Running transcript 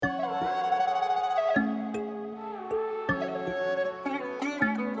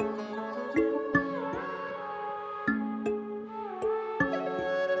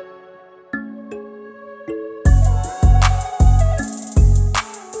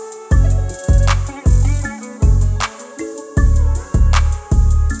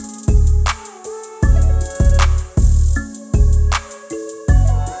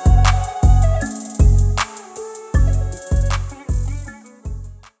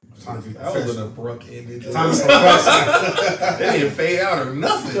Time to be That was an abrupt ending. Time to be professional. They didn't fade out or You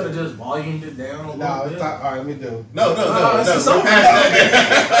nothing. could have just volumed it down. No, all right, let me do. No. It's We're over. past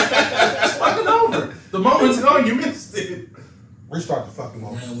that. It's fucking over. The moment's gone. You missed it. Restart the fucking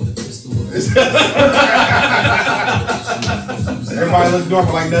moment. Around with a pistol. Everybody looks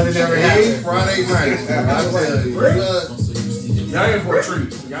normal like nothing ever Hey, happened. Friday night. I tell you. Y'all in for a treat.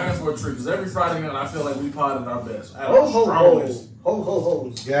 Because every Friday night I feel like we potted our best. Ho ho ho. Ho ho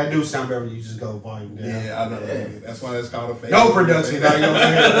ho. Yeah, I do sound better when you just go volume down. Yeah, I know. That's why it's called a fade. No production, dog. You know what I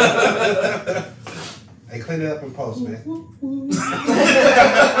mean? Hey, clean it up and post, man.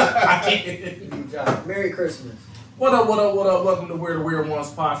 I can't. Good job. Merry Christmas. What up? Welcome to We're the Weird Ones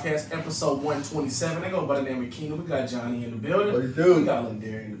podcast, episode 127. I go by the name of Keenan. We got Johnny in the building. What you do? We got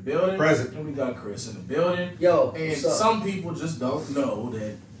Lindari in the building. Present. And we got Chris in the building. Yo, And what's up? some people just don't know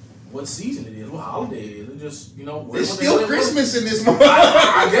that what season it is, what holiday it is. It just, It's still Christmas in this month.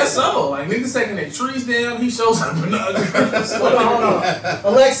 I guess so. Like, niggas taking their trees down. He shows up in the Hold on.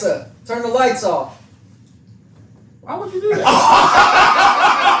 Alexa, turn the lights off. Why would you do that?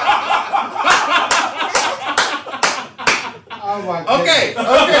 Oh my God. Okay,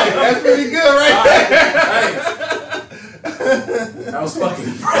 that's pretty good right That was fucking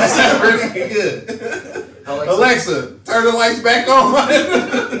there. impressive. That's pretty good. Alexa, turn the lights back on.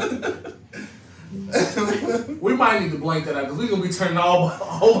 We might need to blank that out because we're going to be turning a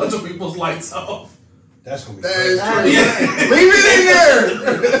whole bunch of people's lights off. That's going to be That crazy. is true. Leave it in there.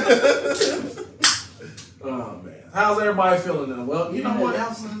 Oh, man. How's everybody feeling now? Well, you know what?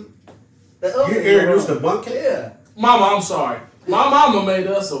 You introduced the bunk cake? Yeah. Mama, I'm sorry. My mama made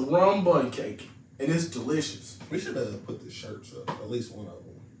us a rum bun cake, and it's delicious. We should have put the shirts up, at least one of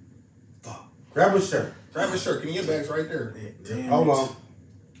them. Fuck. Grab a shirt. Grab a shirt. Give me your bags right there. Damn Hold it. on.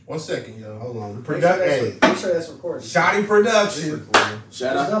 1 second, yo. Hold on. Make sure that's recorded. Shoddy It's production. recording.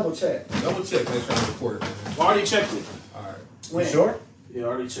 Shout Just out. double check. Double check, make sure I'm recording. I already checked it. All right. You When? sure? Yeah, I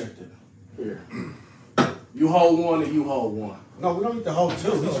already checked it. Here. You hold one and you hold one. No, we don't need to hold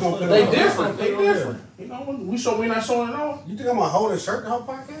two. We just gonna put it They on. different. They different. You know, we're not showing it off. You think I'm gonna hold a shirt the whole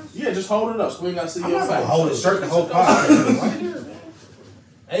podcast? Yeah, just hold it up so we ain't got to see I'm your not gonna face. hold a shirt the whole podcast. Right here, man.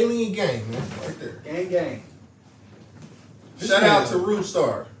 Alien Gang, man. Right there. Gang. Shout out to Roof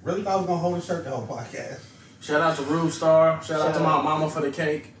Star. Really thought I was gonna hold a shirt the whole podcast. Shout out to Rube Star. Shout out to my mama for the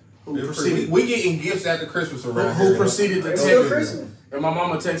cake. Who proceeded We getting gifts after Christmas around who here. proceeded to It's text still me. Christmas. And my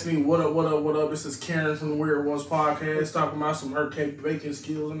mama texted me, what up? This is Karen from the Weird Ones podcast, talking about some her cake baking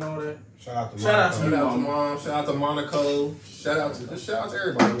skills and all that. Shout out to Shout out to Shout out to Mom. Shout out to Monaco. Shout out to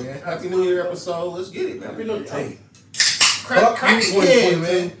everybody, man. Happy New Year episode. Let's get it, man. Happy New Year. Hey, Crack Fuck you, it, 2022.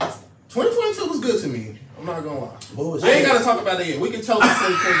 man. 2022 was good to me. I'm not gonna lie. Bullshit. I ain't gotta talk about it yet. We can toast to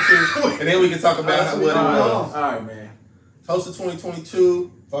 2022, and then we can talk about what it all was. right, man. Toast to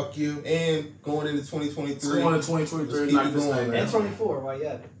 2022, Fuck you. and going into It's 2023. going to 2023. Let's Knock keep it this going, thing man. And down. 24, why you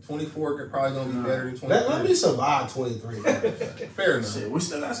at it? 24 could probably gonna be better than 23. Let me survive 23. Fair enough. Shit, we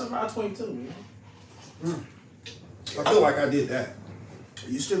still got some about 22, man. I feel like I did that.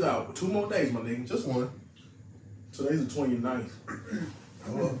 You still got 2 more days, my nigga. Just one. Today's the 29th.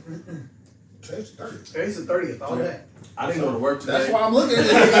 Today's 30. Today's the 30th, all day. I didn't go to work today. That's why I'm looking at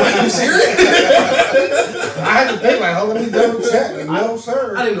this. Like, you serious? I had to think like, hold on, let me double check. Like, no,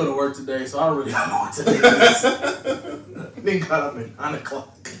 sir. I didn't go to work today, so I don't really don't know what today is. Then got up at 9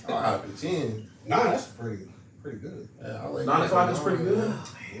 o'clock. Oh, I have 10. Nah, that's pretty good. Yeah, I like 9 that. o'clock is pretty good.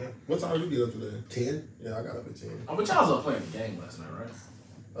 What time did you get up today? 10. Yeah, I got up at 10. Oh, but y'all was up playing the game last night, right?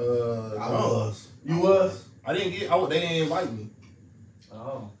 I No. was. You was? I didn't get. They didn't invite me.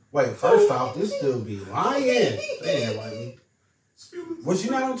 Oh. Wait, first off, this dude be lying. They didn't invite me. Was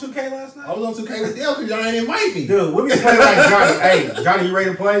you not on 2K last I night? was on 2K with them because y'all ain't invite me. Dude, we be playing like Johnny. Hey, Johnny, you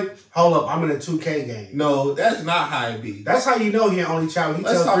ready to play? Hold up, I'm in a 2K game. No, that's not how it be. That's how you know he an only child. He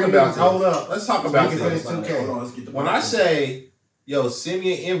Let's tells talk 3 about minutes, this. hold up. Let's talk So about we can this. finish 2K. Hold on, let's get the When I say, yo, send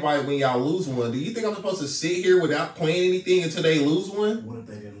me an invite when y'all lose one, do you think I'm supposed to sit here without playing anything until they lose one? What if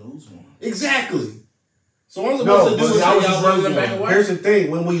they didn't lose one? Exactly. So what I'm No, supposed to do but is y'all was y'all just lose running them one. back away? Here's the thing.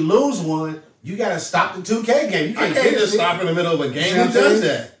 When we lose one, you got to stop the 2K game. You I can't, can't finish just it. stop in the middle of a game. See Who what I'm does saying?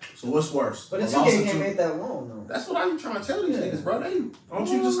 that? So what's worse? But the A loss 2K of game two- ain't that long, though. That's what I'm trying to tell these niggas, bro. Why don't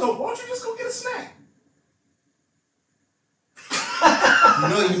you just go get a snack? You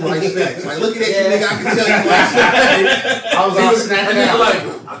know you like snacks. Like, looking at Yeah. you, nigga, I can tell you like snacks. I was all snacking Nigga out. like,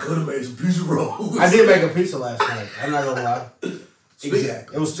 I could have made some pizza rolls. I did make a pizza last night. I'm not gonna lie.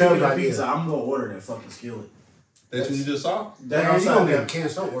 Exactly. It was Speaking terrible of idea. pizza, I'm gonna order that fucking skillet. That's what you just saw? That Man, you upside gonna down, get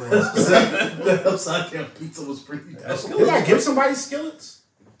cancer order. that upside down pizza was pretty. That's Did I give somebody skillets?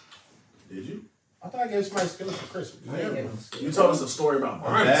 Did you? I thought I gave somebody skillets for Christmas. I ain't getting no skillet. You told us a story about A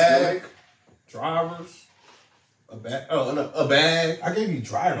buying bag, drivers, a bag. Oh, no, a bag. I gave you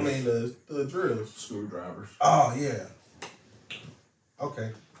drivers. I mean the drills. screwdrivers. Oh yeah.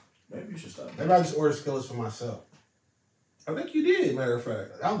 Okay. Maybe you should stop. Maybe I just order skillets for myself. I think you did. Matter of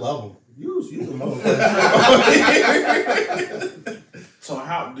fact, I love them. you the most. So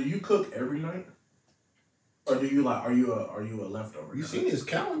how do you cook every night, or do you like? Are you a leftover? You guy? seen his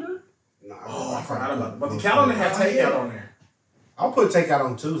calendar? Nah, Oh, I forgot about it. But the calendar had takeout on there. I'll put takeout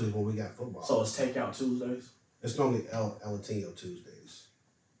on Tuesdays when we got football. So it's takeout Tuesdays, it's normally El Latino Tuesdays.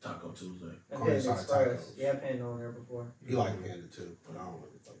 Taco Tuesday. I Carne did asada Express. tacos. Yeah, Panda on there before. He like Panda too, but I don't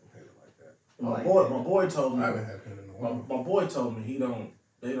really fucking Panda like that. My boy told me. I haven't had him in a while. My boy told me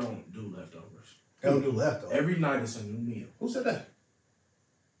they don't do leftovers. They don't do leftovers. Every night it's a new meal. Who said that?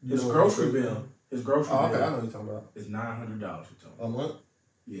 His You know grocery what I'm bill. His grocery Oh, okay, I know bill what you're talking about. is $900. He told me. A month?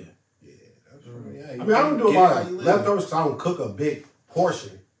 Yeah. Yeah, that's Mhm. yeah. I mean, I don't do a get lot how of you live. leftovers because I don't cook a big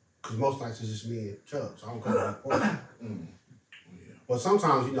portion. Because most nights it's just me and Chubb, so I don't cook a big portion. Mm. Yeah. But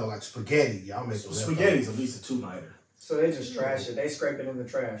sometimes, you know, like spaghetti, y'all make some Spaghetti's at least a 2-nighter. So they just trash it. They scrape it in the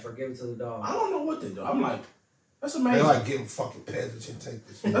trash or give it to the dog. I don't know what they do. I'm like, that's They amazing. like getting fucking peasants and take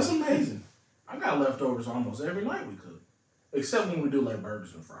this. That's amazing. I got leftovers almost every night we cook. Except when we do like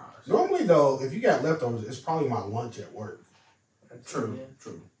burgers and fries. Normally, though, if you got leftovers, it's probably my lunch at work. True, Yeah.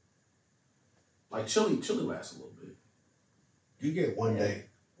 true. Like chili lasts a little bit. You get one Yeah. day.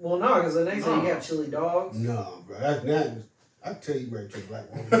 Well, no, because the next day No. you got chili dogs. No, bro. That's I tell you, better take black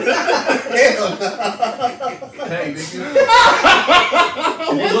woman. Hey,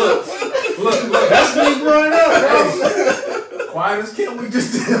 nigga. look. That's me growing up, bro. Quiet as Kim, we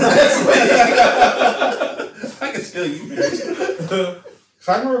just did last week. I can tell you, man.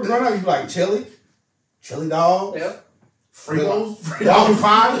 So I remember growing up, you be like chili dog, Yep. Fritos. dog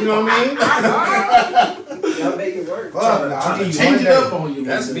pie. You know what I mean? Y'all make it work. Fuck, nah, I'll Trying to give you change one it day. up on you.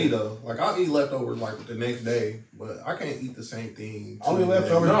 That's one me day. though. Like I'll eat leftovers like the next day, but I can't eat the same thing. Only 2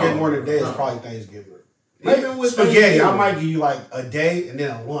 leftovers days. No. you get more than a day is No. probably Thanksgiving. Even with Spaghetti, I Thanksgiving. might give you like a day and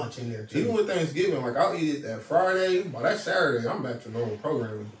then a lunch in there too. Even with Thanksgiving, like I'll eat it that Friday. By that Saturday, I'm back to normal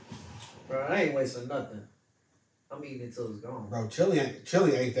programming. Bro, I ain't wasting nothing. I'm eating it till it's gone. Bro, chili ain't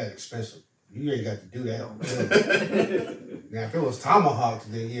that expensive. You ain't got to do that. Now, if it was tomahawks,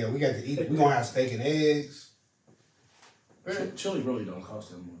 then yeah, we got to eat. We gonna have steak and eggs. Chili really don't cost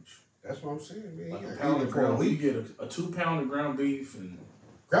that much. That's what I'm saying, man. Like You a gotta pound eat of it for a ground, you week. get a 2 pound of ground beef and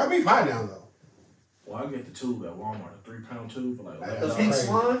Ground beef high down though. well, I get the tube at Walmart, a 3-pound tube for like That's The $11. pink crazy.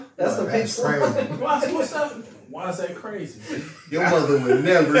 swan? That's the pink That's swan. crazy. What's that? Why is that crazy? Your mother would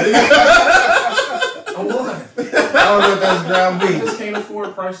never. Oh, what? I don't know if that's ground I beef. just can't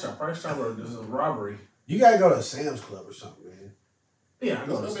afford Price Chopper. Price Chopper is a robbery. You gotta go to Sam's Club or something, man. Yeah, I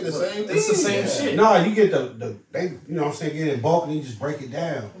know. It's the same It's the thing. same shit. No, you get they, you know what I'm saying, get it in bulk and you just break it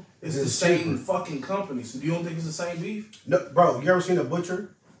down. It's And the same cheaper. fucking company. So you don't think it's the same beef? No, bro, you ever seen a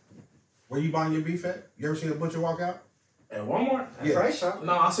butcher? Where you buying your beef at? You ever seen a butcher walk out? At Walmart? Yeah. Price shop.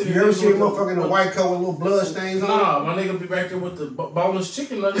 No, I see. You ever seen a motherfucker in a white coat with little blood stains on it? Nah, my nigga be back there with the boneless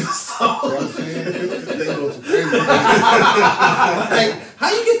chicken nuggets and stuff. You know what I'm saying? They go to crazy. Like, how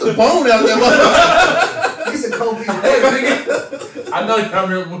you get the bone out of that These are cold beef. Hey, nigga, I know y'all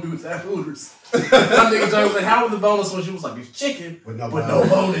remember when we was at Hooters. My nigga Johnny was like, how was the boneless one? She was like, it's chicken With no with bone.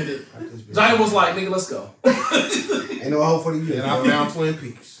 no bone in it. Johnny was like, nigga, let's go. Ain't no hope for you. And I found Twin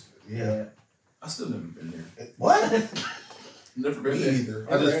Peaks. Yeah. I still never been there. What? Never been Me there. either.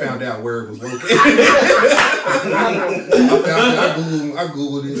 I just found out where it was located. I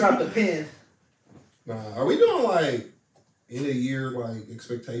googled it. Drop the pin. Nah, are we doing like end of year like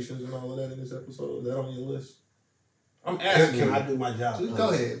expectations and all of that in this episode? Is that on your list? I'm asking. Can you. I do my job? Just go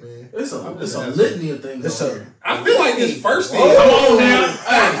ahead, man. It's I'm a just asking. litany of things It's on a- here. I feel like this first thing. Come on now.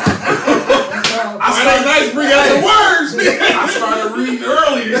 Hey, I nice bring out the words, nigga. I started reading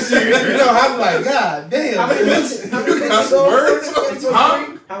early this You year. know, I'm like, God damn. How many man. books? How many You books got you some going words? for in 2023?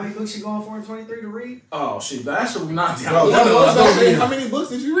 Huh? How many books you going for in 23 to read? Oh shit, that shit we knocked down Bro, one that of was them. read. How many books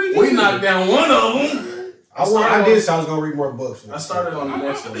did you read? We knocked down one of them. I did say I was gonna read more books. I started on the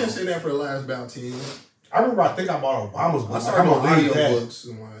next I've one. been saying that for the last about 10 years. I remember. I think I bought Obama's book. I Like, started I'm on gonna read audio that. books.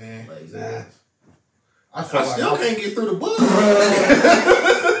 And like, eh. Nah. I I felt still like can't get through the book. All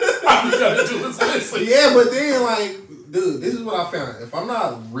you gotta do is listen. Yeah, but then like, dude, this is what I found. If I'm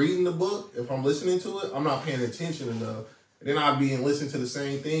not reading the book, if I'm listening to it, I'm not paying attention enough. Then I'll be and listen to the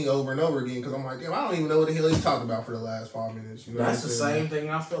same thing over and over again because I'm like, damn, I don't even know what the hell he's talking about for the last 5 minutes. You know That's what the I'm saying? same thing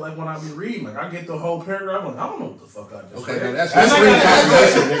I feel like when I be reading. Like I get the whole paragraph, I'm like, I don't know what the fuck I just Okay, read. now that's That's just reading that's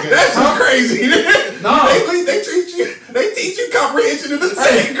comprehension, nigga. that's just crazy. No. they teach you comprehension in the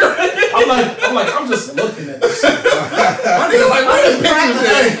second grade. I I'm just looking at this shit. My nigga like, where the pictures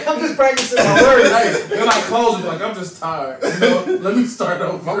at? I'm just practicing my words. Hey, then I close it like I'm just tired. You know, let me start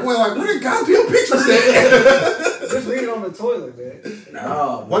over. My boy like, where the goddamn pictures at? Just read it on the toilet, man.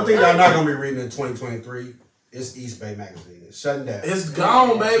 Nah, One thing y'all not gonna be reading in 2023 is East Bay Magazine. It's shutting down. it's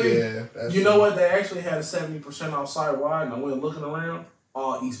gone, baby. Yeah, that's You know what? They actually had a 70% off site wide, and I went looking around.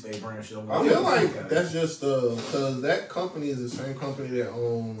 All East Bay branches. I feel like that's just because that company is the same company that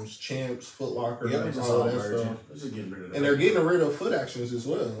owns Champs, Foot Locker, Yeah, They and just all all that merging. stuff. They're just getting rid of that. And they're getting rid of Foot Actions as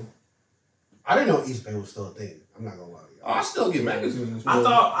well. I didn't know East Bay was still a thing. I'm not gonna lie to y'all. I still get magazines. I but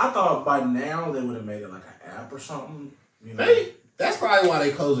thought by now they would have made it like an app or something. You know, that's probably why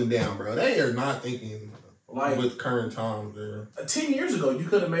they closing down, bro. They are not thinking like with current times. There, 10 years ago, you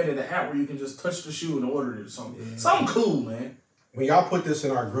could have made it an app where you can just touch the shoe and order it or something. Yeah. Something cool, man. When y'all put this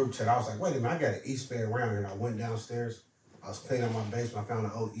in our group chat, I was like, wait a minute, I got an East Bay around here. And I went downstairs. I was cleaning out my basement. I found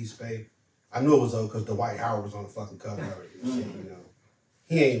an old East Bay. I knew it was old because Dwight Howard was on the fucking cover of it. And shit, you know.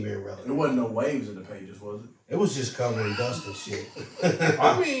 He ain't been relevant. There wasn't no waves in the pages, was it? It was just covering dust and shit.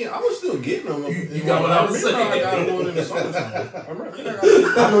 I mean, I was still getting them. You got what I was remember saying. I got one in the summertime. I remember. I think I got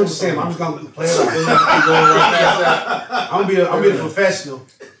I know what you're saying. I'm just gonna play it like this. I'm going right past that. I'm be a professional.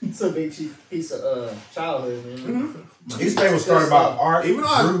 It's a big piece of childhood, man. East Bay was started by Art. Even though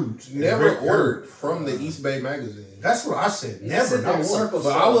I Druge, and never Rick ordered Druge. from the East Bay magazine. That's what I said. You Never. sit there Not in once. circles.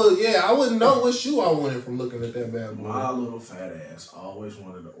 But I wouldn't know what shoe I wanted from looking at that bad boy. My little fat ass always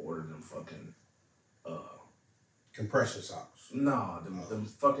wanted to order them fucking, Compression socks. them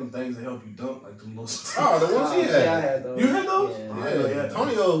fucking things that help you dunk, like them little Oh, the ones he Yeah, I had. had those. You had those? Yeah. I know, Yeah,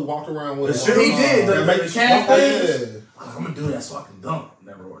 Tonio walked around with The them. shoes? He did. They make The you calf smoke things. Yeah, I'm gonna do that so I can dunk.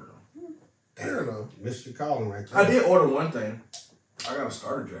 Never ordered them. fair enough. Missed your calling right there. I did order one thing. I got a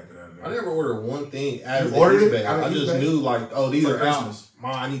starter jacket out of there. I never ordered one thing out of You the ordered East it Bay. out of I East just Bay? knew like, oh, these For are out. Christmas.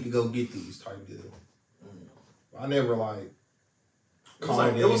 Mom, I need to go get these type deal. I never like It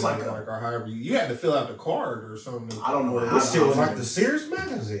was like or however you had to fill out the card or something. I don't know how. This shit was like the Sears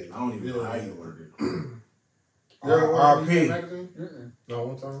magazine. I don't even know how you ordered it. You ever ordered RP. East Bay magazine? Mm-mm. No,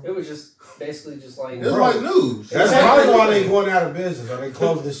 one time. It was just basically just like It was like news. That's probably why they going out of business or they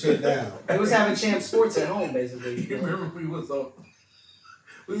closed the shit down. it was having Champ Sports at home, basically. You remember we was on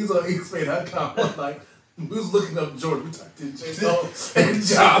eastbay.com one night. We was looking up Jordan. We typed in J-Lo and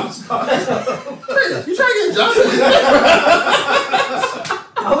jobs. Chris, you trying to get a job?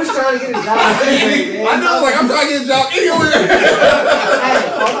 I was trying to get a job anyway, man. I know, like I'm trying to get a job anywhere. Hey,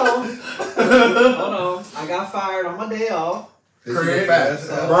 hold on. I got fired on my day off. This Craig, is a fact.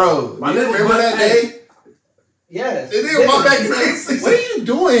 that's, Bro, my you nigga, remember that hey. day? Yes. They didn't walk back and say, what are you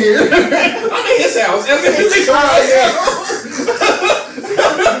doing here? I'm in his house.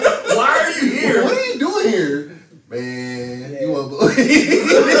 Why are you here? What are you doing here? Man, Yeah. you won't believe.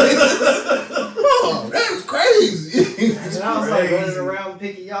 Oh, that was crazy. And I was like running around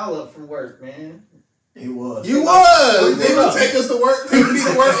picking y'all up from work, man. He was. You was. They would take us to work, take me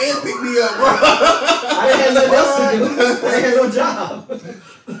to work, and pick me up, bro. I didn't have nothing else to do. I had no job.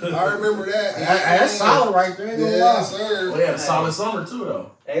 I remember that. That's solid right there. Ain't gonna Yeah, lie. sir. We had a solid summer too,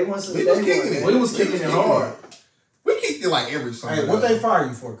 though. Hey, once We was kicking it. We was kicking it hard. We kicked it like every summer. Hey, what they fire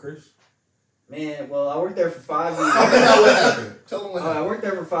you for, Chris? Man, well, I worked there for 5 years. Tell them what happened. Tell them what I happened. worked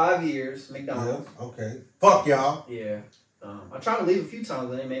there for 5 years, McDonald's. Okay. Fuck y'all. Yeah. I tried to leave a few times,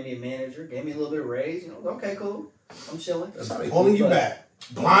 then they made me a manager, gave me a little bit of raise. You know, okay, cool. I'm chilling. That's how they Pulling you But- back.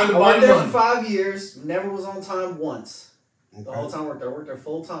 Blind to I worked blind there for money. 5 years, never was on time once. The whole Okay. time I worked there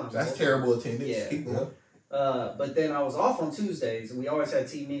full time. That's terrible attendance. Yeah. Keep going. But then I was off on Tuesdays, and we always had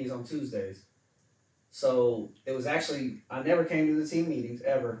team meetings on Tuesdays. So it was actually, I never came to the team meetings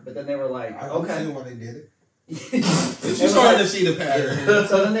ever. But then they were like, I okay. understand why they did it. You starting to see the pattern.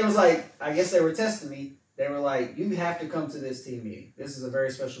 So then they was like, I guess they were testing me. They were like, you have to come to this team meeting. This is a very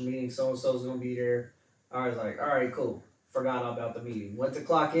special meeting. So-and-so's going to be there. I was like, all right, cool. Forgot about the meeting. Went to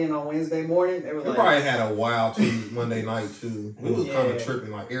clock in on Wednesday morning. They were We like, probably had a wild Monday night too. We was kind Yeah. of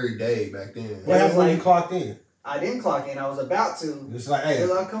tripping like every day back then. What happened when you like- clocked in? I didn't clock in. I was about to. It's like, They hey,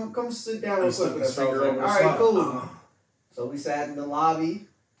 were like, come sit down real He quick stuck with his us. I was finger like, over all the right, slot. cool. So we sat in the lobby.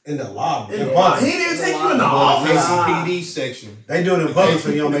 in the lobby. He In public. didn't take you in the The office. PD section. They do it in public so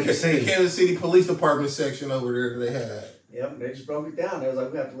you don't make a The scene. Kansas City Police Department section over there that they had. Yep, they just broke it down. They was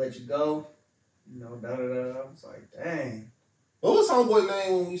like, we have to let you go. You know, da-da-da. I was like, dang. What was homeboy's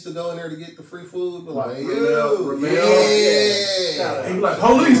name when we used to go in there to get the free food? But like, Ramel. yeah. Shout out. He be like,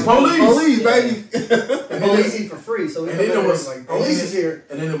 police, Police, baby. And Police then, eat for free, so we and come then in it was- like, police is here.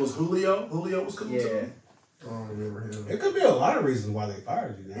 and then it was Julio. Julio was cooking Yeah. too. I don't remember him. It could be a lot of reasons why they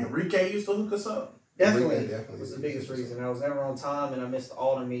fired you now. Enrique used to hook us up. Definitely, Definitely was the biggest reason. I was never on time, and I missed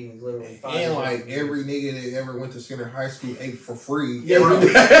all the meetings. Literally, 5 And days. like every nigga that ever went to Center High School ate for free. Yeah, bro.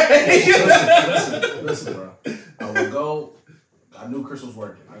 every day. listen, bro. I would go. I knew Chris was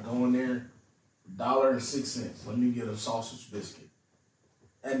working. I go in there, $1.06. Let me get a sausage biscuit,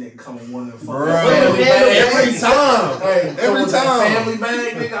 and then come in one of the Bro, family bags. every time. Hey, Every with that time. family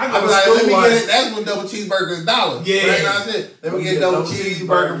bag, nigga. I I go be to like, school let me like, get it. That's when double cheeseburger is $1. Yeah. Right now I said, let me get a double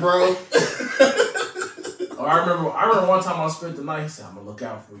cheeseburger, bro. Oh, I remember one time I spent the night. He said, "I'm gonna look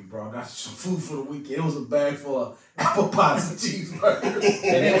out for you, bro. I got you some food for the weekend." It was a bag full of apple pies and cheeseburgers. and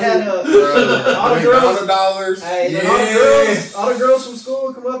it had all the $100. girls. Hey, and all the girls from school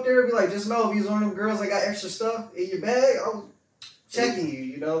would come up there and be like, "Just know if you're one of them girls that got extra stuff in your bag, I was checking you."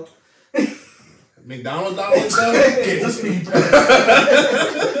 You know. McDonald's dollars though? Yeah, let's be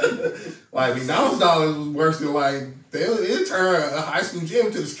Like McDonald's dollars was worse than like it turned a high school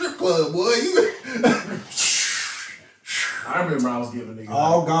gym to the strip club, boy. I remember I was giving niggas.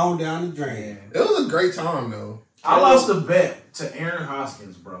 All gone down the drain. It was a great time though. I lost a bet to Aaron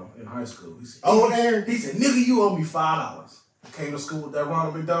Hoskins, bro, in high school. He said, Oh, Aaron. He said, "Nigga, you owe me $5." Came to school with that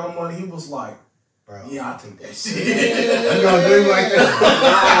Ronald McDonald money. He was like, Bro. "Yeah, I'll take that shit." You gonna do it like that?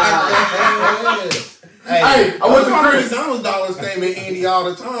 Hey, I went to Chris. McDonald's dollars came in Indy all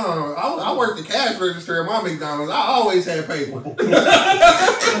the time. I worked the cash register at my McDonald's. I always had paper.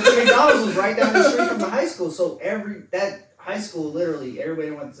 McDonald's was right down the street from the high school, so that high school literally everybody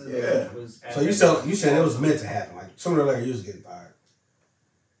went to. Was. So you said it was meant to happen. Like sooner or later you was getting fired.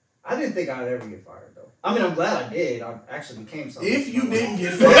 I didn't think I'd ever get fired though. I mean, I'm glad I did. I actually became something. If you didn't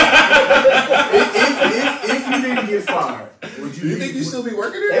get fired, if you didn't get fired, would Do you think you still be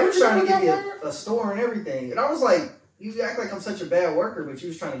working there? They were trying to give me a store and everything, and I was like, "You act like I'm such a bad worker," but you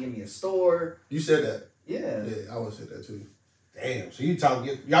was trying to give me a store. You said that. Yeah. Yeah, I would say that too. Damn. So you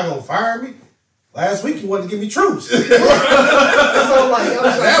talking? Y'all gonna fire me? Last week you wanted to give me troops. So like, I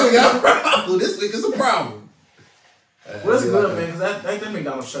was Now we like, got a problem. This week is a problem. Well, that's good, man, because that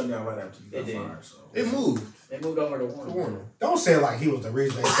McDonald's shut down right after you got fired. So It moved. they moved over to Warner. Don't say it like he was the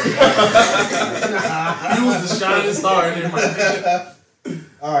reason they said he was the shining star in there, man.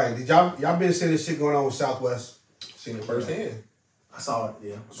 All right, did y'all been seeing this shit going on with Southwest? Seen it firsthand. I saw it,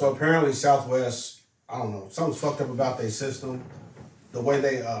 yeah. So apparently Southwest, I don't know, something's fucked up about their system, the way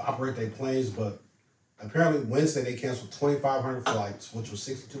they operate their planes, but apparently Wednesday they canceled 2,500 flights, which was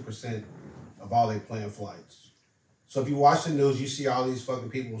 62% of all their planned flights. So if you watch the news, you see all these fucking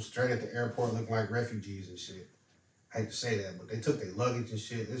people straight at the airport looking like refugees and shit. I hate to say that, but they took their luggage and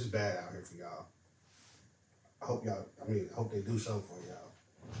shit. This is bad out here for y'all. I hope they do something for y'all.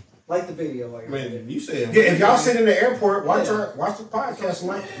 Like the video, like Man, you saying Yeah, if y'all sit in the airport, watch the podcast and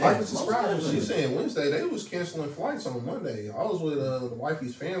like and subscribe and You shit. saying Wednesday they was canceling flights on Monday. I was with the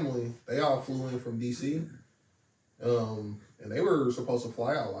wifey's family. They all flew in from DC, and they were supposed to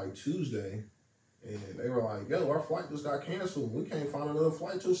fly out like Tuesday, and they were like, "Yo, our flight just got canceled. We can't find another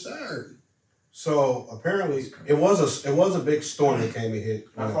flight till Saturday." So apparently it was a big storm that came and hit.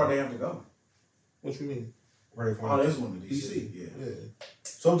 How far they have to go? What you mean? Where they Oh, from? there's one in DC. DC. Yeah.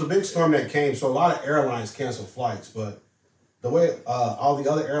 So it was a big storm that came. So a lot of airlines canceled flights, but the way all the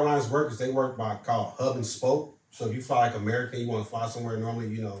other airlines work is they work by called hub and spoke. So if you fly like American, you want to fly somewhere normally,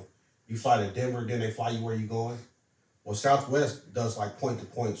 you fly to Denver, then they fly you where you're going. Well, Southwest does like point to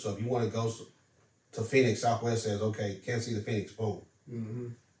point. So if you want to go to Phoenix, Southwest says, okay, can't see the Phoenix, boom. Mm-hmm.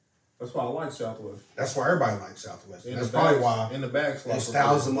 That's why I like Southwest. That's why everybody likes Southwest. In That's the probably bags- why in the bags. there's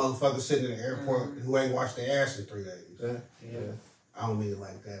thousands of motherfuckers sitting in the airport who ain't washed their ass in 3 days. Yeah. I don't mean it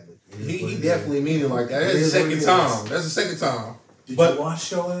like that, but it is He what it definitely is. mean it like that. It That's the is what second it is. time. That's the second time. Did But- you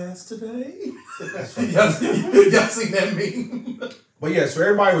wash your ass today? That's y'all seen that meme? But yeah, so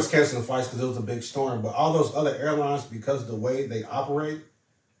everybody was canceling flights because it was a big storm. But all those other airlines, because of the way they operate,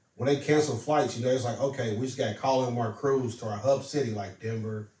 when they cancel flights, it's like, okay, we just got to call in more crews to our hub city like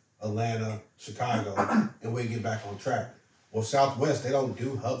Denver, Atlanta, Chicago, and we get back on track. Well, Southwest, they don't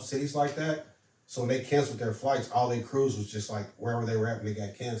do hub cities like that. So when they canceled their flights, all their crews was just like wherever they were at when they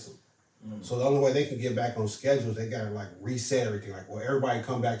got canceled. So the only way they can get back on schedules, they got to like reset everything. Like, well, everybody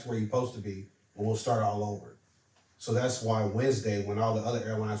come back to where you're supposed to be, and we'll start all over. So that's why Wednesday, when all the other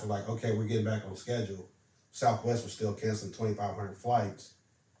airlines were like, okay, we're getting back on schedule, Southwest was still canceling 2,500 flights,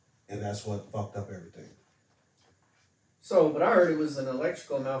 and that's what fucked up everything. So, but I heard it was an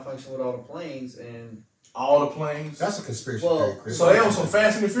electrical malfunction with all the planes, and All the planes. That's a conspiracy Well, theory, Chris. So they on some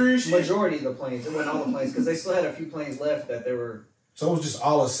Fast and the Furious shit? majority of the planes, it wasn't all the planes, because they still had a few planes left that they were, So it was just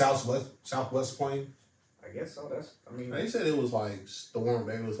all a Southwest plane? I guess so, They said it was like storm.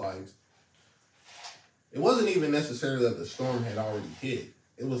 It was like it wasn't even necessarily that the storm had already hit.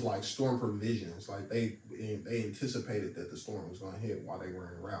 it was like storm provisions. Like they anticipated that the storm was gonna hit while they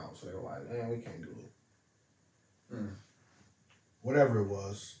were en route, so they were like, "Man, we can't do it." Whatever it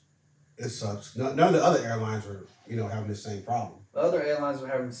was, it sucks. None of the other airlines are, having the same problem. The other airlines were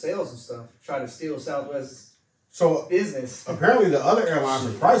having sales and stuff, trying to steal Southwest's So business. apparently the other airlines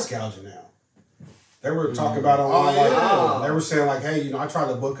are price gouging now. They were talking about online. yeah. They were saying like, hey, I tried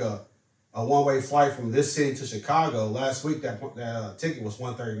to book a one-way flight from this city to Chicago last week. That ticket was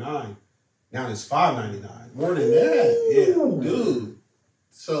 $139. Now it's $599. More than that, Yeah. dude.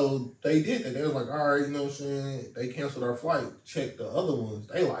 So they did that. They was like, all right, you know what I'm saying? They canceled our flight. Check the other ones.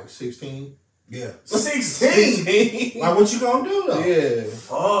 They like 16. Yeah. 16. Like, what you gonna do though? Yeah.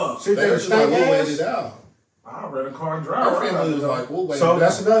 Fuck. Sit They there were and just like, stank we'll ass? wait it out. I rent a car and drive. Our family was like, we'll wait So it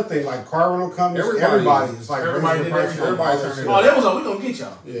that's out. another thing. Like car rental companies, Everybody- is like everybody raising did the price on everybody all that turned shit. it Oh, that was all. We gonna get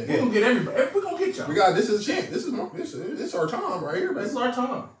y'all. Yeah. We gonna get everybody. We gonna get y'all. This is a chance. This is our time right here, This is man. our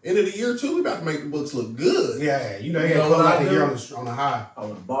time. End of the year too, we about to make the books look good. Yeah, you You had know close what out I the year do? on the high. I would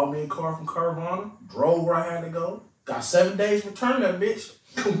have bought me a car from Carvana, drove where I had to go, got 7 days return that bitch.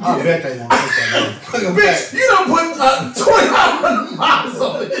 I bet they won't take that. Bitch, you done put 2,500 miles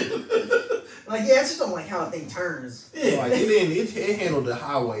on it. Like, yeah, I just don't like how a thing turns. Yeah. Like it handled the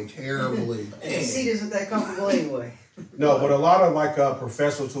highway terribly. And the seat isn't that comfortable anyway. No, but a lot of like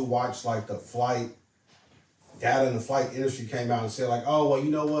professors who watch like the flight data in the flight industry came out and said like, oh well,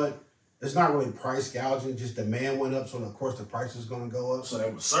 you know what? It's not really price gouging, just demand went up, so of course the price is gonna go up. So they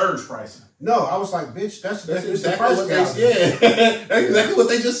were surge pricing. No, I was like, bitch, that's the Exactly price what gouging. That's exactly what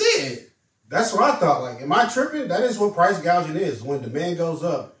they just said. That's what I thought. Like, am I tripping? That is what price gouging is. When demand goes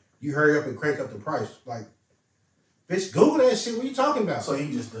up, you hurry up and crank up the price. Like, bitch, Google that shit. What are you talking about? So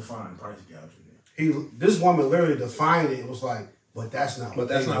he just defined price gouging. This woman literally defined it. It was like, but that's not. But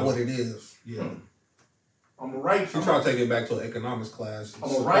that's not what it is. Yeah. I'm gonna write. She tried to take it back to an economics class. I'm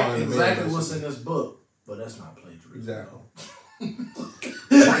gonna write exactly what's in this book, but that's not plagiarism. Exactly.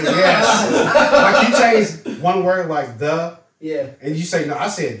 Yes. Like you change one word like the, Yeah. and you say no. I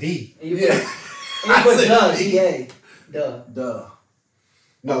said the. And you put, Yeah. and you put duh, D-A. Duh. Duh.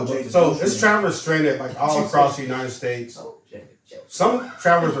 No, Jake but, so is it's travelers stranded like all across the United States. Oh, Jacob. Some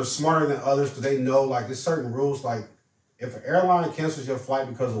travelers are smarter than others because they know like there's certain rules. Like if an airline cancels your flight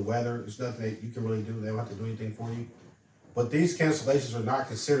because of weather, there's nothing that you can really do. They don't have to do anything for you. But these cancellations are not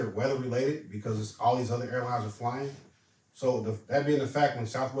considered weather related because it's all these other airlines are flying. So that being the fact, when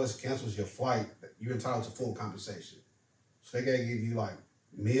Southwest cancels your flight, you're entitled to full compensation. So they gotta give you like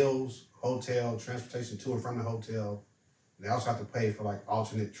meals, hotel, transportation to and from the hotel. And they also have to pay for like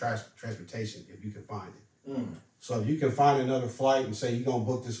alternate transportation if you can find it. So if you can find another flight and say you're gonna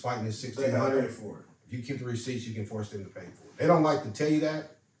book this flight and it's They gotta pay $1,600, for it. if you keep the receipts, you can force them to pay for it. They don't like to tell you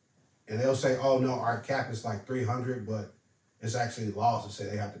that, and they'll say, "Oh no, our cap is like $300," but it's actually laws that say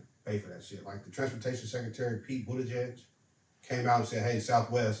they have to pay for that shit. Like the Transportation Secretary Pete Buttigieg came out and said, "Hey,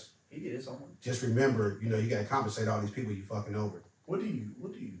 Southwest, He did it somewhere. just remember, you got to compensate all these people you fucking over." What do you do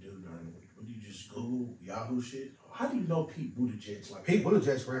during the week? Would you just Google Yahoo shit? How do you know Pete Buttigieg like Pete that?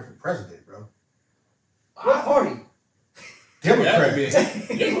 Buttigieg ran for president, bro. What party? Democrat.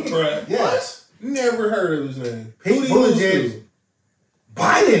 Democrat. Yes. Never heard of his name. Pete Who do you lose Buttigieg. to?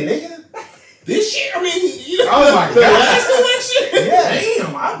 Biden, nigga. This year? I mean, you know, Oh my the God. last election? Yeah.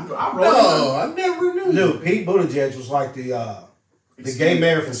 Damn, I wrote No, I never knew. Dude, Pete Buttigieg was like the gay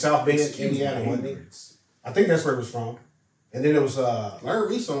mayor from South Bend, Indiana, wasn't he? I think that's where it was from. And then it was Learn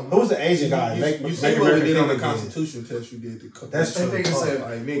me something. who was the Asian guy? You see what we did on the Constitution test you did. That's true. That nigga said,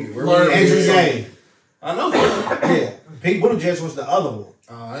 like, nigga, where Learn we Andrew at? Yang. I know him. Yeah. Pete Buttigieg was the other one.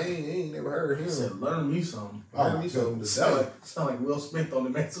 I ain't never heard of He said, him. learn me something. Learn me something to Sound say. like Will Smith on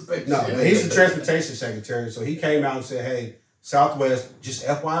Emancipation. No, but he's the transportation secretary. So he came out and said, "Hey, Southwest, just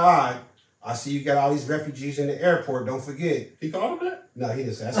FYI, I see you got all these refugees in the airport. Don't forget." He called him that? No, he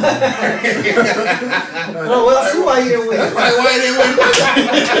didn't say that. No, well, that's why you didn't win. That's probably why he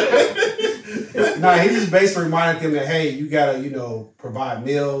didn't win. No, he just basically reminded them that, hey, you gotta, provide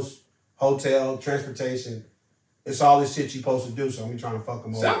meals, hotel, transportation. It's all this shit you're supposed to do. So I'm trying to fuck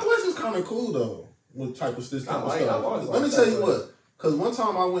them over. Southwest is kind of cool though, with type of this type of I've always stuff. Let me liked tell you Southwest. what, because one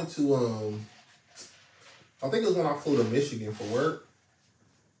time I went to I think it was when I flew to Michigan for work,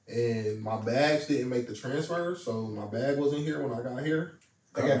 and my bags didn't make the transfer, so my bag wasn't here when I got here.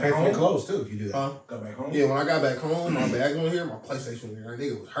 They got to pay for the clothes too if you do that. Go back home. Yeah, when I got back home, my bag wasn't here, my PlayStation was here. That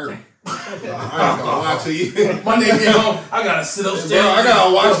nigga was hurting. I ain't gonna lie to you. My nigga get home. I gotta sit Bro, upstairs. I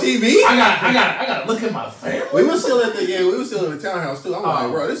gotta watch TV. I gotta look at my family. We were still we were still in the townhouse too. I'm like,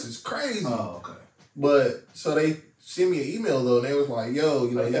 bro, this is crazy. Oh, okay. But so they sent me an email though, and they was like, yo,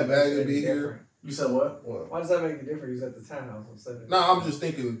 your bag will be here. You said what? What? Why does that make a difference? He's at the townhouse instead of. No, I'm just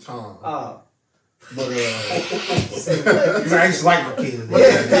thinking Tom. Oh. But Cause I used to like my kids.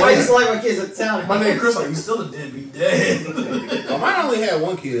 Yeah, I used to like my kids at the townhouse. My name Chris, like, you still a deadbeat dad. I might only had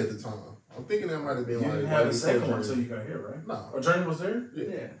one kid at the time. I'm thinking that might have been You like. didn't have a maybe second one Journey. until you got here, right? No. Or Journey was there?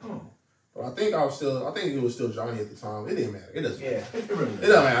 Yeah. Oh. But I think it was still Johnny at the time. It didn't matter. It doesn't matter. Yeah. It really It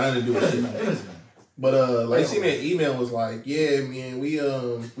doesn't matter. Nothing to do It with doesn't shit. matter. It doesn't matter. But like, she made an email was like, yeah, man, we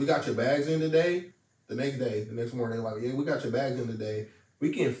got your bags in today. The next morning, they're like, yeah, we got your bags in today.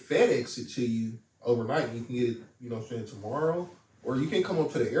 We can FedEx it to you overnight. You can get it, you know what I'm saying, tomorrow. Or you can come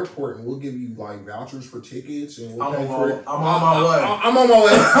up to the airport and we'll give you like vouchers for tickets and we'll pay for it. I'm on my way. I'm on my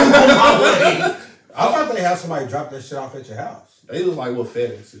way. I'm on my way. I thought they had somebody drop that shit off at your house. They was like, well,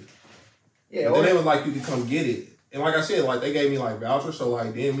 FedEx it. Yeah. And then they was like, you could come get it. And like I said, like they gave me like vouchers. So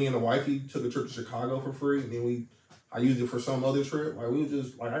like then me and the wifey took a trip to Chicago for free. And then I used it for some other trip. Like we was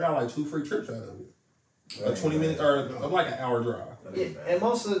just like, I got like 2 free trips out of it. A 20-minute or like an hour drive. Yeah, and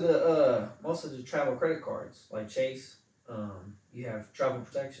most of the travel credit cards like Chase, you have travel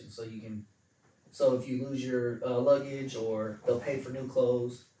protection, so you can, so if you lose your luggage, or they'll pay for new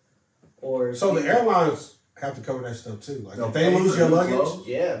clothes, or So the airlines have to cover that stuff too. Like They'll if they pay lose for your new luggage, clothes?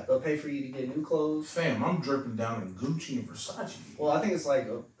 yeah, they'll pay for you to get new clothes. Fam, I'm dripping down in Gucci and Versace. Well, I think it's like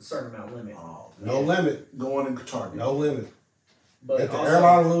a certain amount limit, Oh, no man. limit, Going in Target. no limit. but If the also,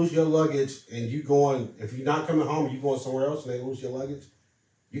 airline lose your luggage and if you're not coming home, you going somewhere else and they lose your luggage,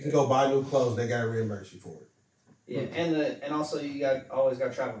 you can go buy new clothes. They gotta reimburse you for it. yeah, and also you always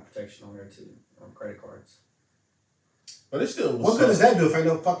got travel protection on there too on credit cards. But it's still What good does that do if ain't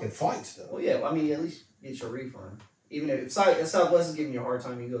no fucking flights though? Well, yeah, I mean at least get your refund. Even if Southwest is giving you a hard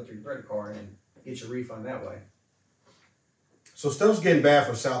time, you go through your credit card and get your refund that way. So stuff's getting bad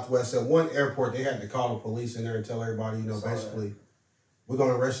for Southwest. At one airport, they had to call the police in there and tell everybody, you know, Saw that. basically, we're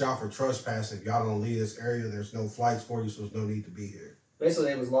gonna arrest y'all for trespass if y'all don't leave this area. There's no flights for you, so there's no need to be here.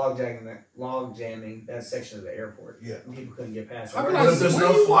 Basically, it was log jamming that section of the airport. Yeah. And people couldn't get past. I mean, But if there's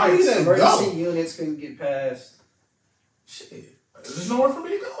no why you flights, even Emergency go? units couldn't get past. Shit. There's nowhere for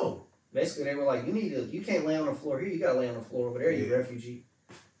me to go. Basically, they were like, you can't lay on the floor here. You gotta lay on the floor over there. You Yeah. refugee.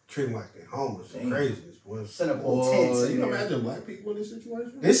 Treat them like they're homeless. Damn. Craziness, boy. Set up little tents Well, in you can there. imagine black people in this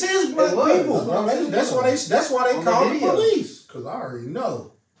situation? This is black It was. people, bro. That's why they On the call the video. police. Because I already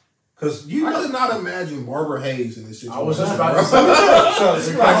know. Cause you I know. could not imagine Barbara Hayes in this situation. I was just about to bro.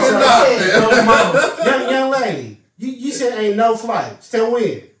 say. So, I could not, man. young lady, you said ain't no flights. Till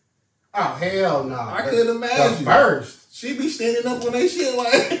when? Oh hell no. I couldn't imagine. The first. She be standing up on that shit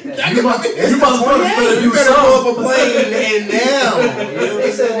like, You motherfuckers It's better you do better something. pull up a plane and now.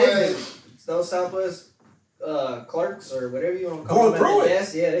 They said those Southwest clerks or whatever you want to call Going them. through at the it.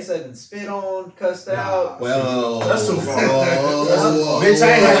 desk, yeah, they said been spit on, cussed Nah. out. Well, That's too far. Bitch,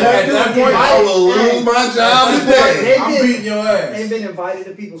 I ain't had nothing to do with it. I will lose my job today. I'm beating your They've ass. been invited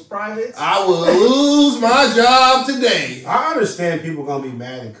to people's privates. I will lose my job today. I understand people gonna be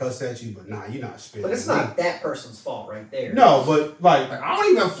mad and cuss at you, but nah, you're not spitting. But it's not that person's fault right there. No, but like Like, I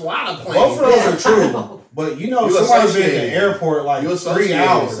don't even fly the plane. both of those are Yeah. true. But you know, You somebody's been at the associated. airport like You 3 associated.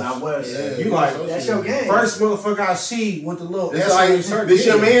 hours. Southwest. Yeah, You like- That's your game. First motherfucker I see with the little It's S on like, his shirt. this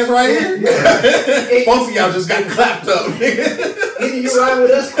your man's right here? Yeah. Both of y'all just got clapped up. Either you ride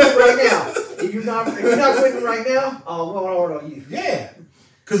with us, quit right now. If you're not quitting right now, we're gonna order on you. Yeah.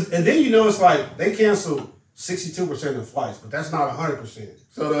 And then you know it's like they cancel 62% of flights, but that's not 100%.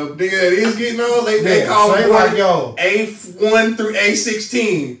 So the nigga that is getting on, they Yeah, call so him they like, like yo. A1 through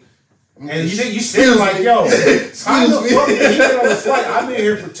A16. And you still like, yo, how the Excuse fuck me. did he get on the flight? I've been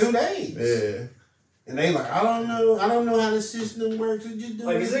here for 2 days. Yeah. And they like, I don't know how the system works. You just do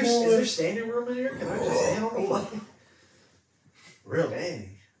Like, it. is there standing room in here? Can I just stand on the flight? Really? Dang,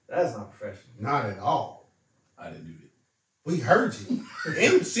 that's not professional. Not at all. I didn't do it. We heard you.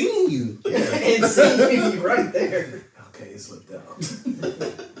 And seeing you. And seeing you right there. Okay, it slipped out.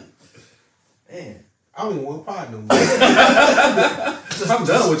 Man, I don't even want to pod no more. I'm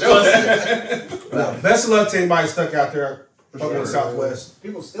done with your Now, best of luck to anybody stuck out there fucking sure. with Southwest.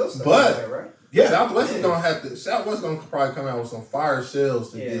 people still stuck But- there, right? Yeah. Southwest gonna probably come out with some fire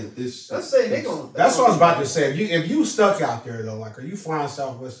sales to Yeah. get this shit. Let's say they gonna. That's what I was about to say. If you stuck out there though, like, are you flying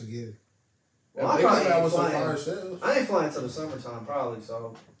Southwest again? Well, I They probably come out ain't with some flying. fire sales. I ain't flying till the summertime, probably.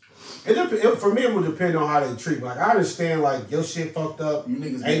 So For me, it would depend on how they treat me. Like, I understand, like, your shit fucked up. You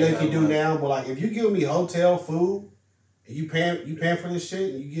niggas Ain't nothing you do now. now, but like, if you give me hotel, food, and you paying for this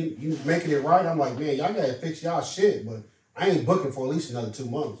shit, and you making it right, I'm like, man, y'all gotta fix y'all shit. But I ain't booking for at least another 2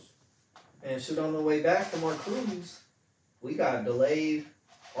 months. and shoot, on the way back from our cruise, we got delayed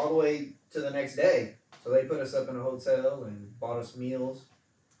all the way to the next day. So they put us up in a hotel and bought us meals.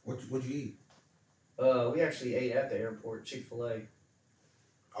 What'd you eat? We actually ate at the airport, Chick-fil-A.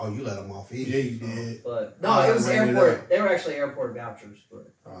 Oh, you let them off Yeah, easy. you did. But I no, it was ran it airport. up. They were actually airport vouchers,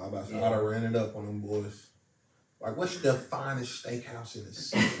 but I about to say, Yeah. I'd have ran it up on them boys. Like, what's the finest steakhouse in the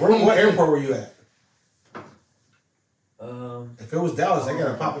city? What airport were you at? um, If it was Dallas, they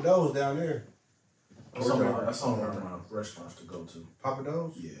got a Papa Do's down there. That's some of my restaurants to go to. Papa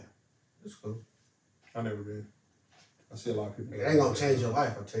Do's? Yeah. That's cool. I never been. I see a lot of people. It ain't gonna change your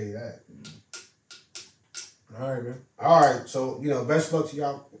life, I'll tell you that. All right, man. All right, so best luck to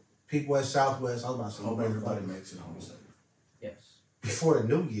y'all people at Southwest. I was about to say Hope everybody makes it home safe. yes, before the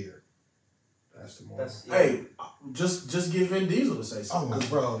new year. That's tomorrow. that's yeah. Hey, just get Vin Diesel to say Oh something. my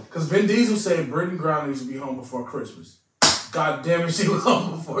bro. Because Vin Diesel said Brittany Griner needs to be home before Christmas. God damn it, she was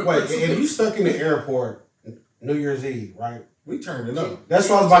home before Wait, Christmas. if you stuck in the airport New Year's Eve, right? We turned it up. That's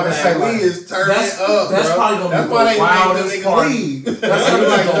what I was about to say. We Like, is turning That's- it up. that's bro. probably gonna That's be why the they wildest made the part. nigga leave. That's gonna be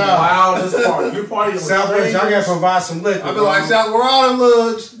Like, the nah. wildest part. Your party was Southwest, y'all gotta provide some liquor. I be like, South, where all the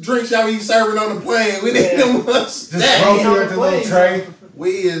little drinks y'all be serving on the plane? We need Yeah. them just stacks. roll on through the at the little plane. tray. We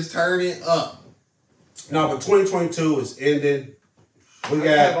is turning up. No, but 2022 is ending. We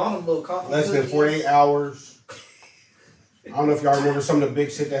I have got on them little coffee less than cookies. 48 hours. I don't know if y'all remember some of the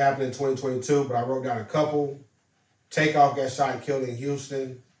big shit that happened in 2022, but I wrote down a couple. Takeoff got shot and killed in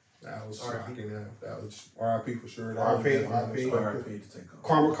Houston. That was R.I.P. shocking. That was R.I.P. for sure. That R.I.P., was definitely R.I.P. unexpected. RIP to take off.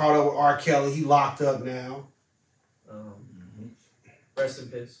 Karma caught up with R. Kelly. He locked up now. Rest in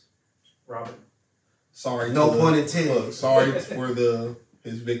peace, Robert. Sorry. No to pun the- intended. Look, sorry for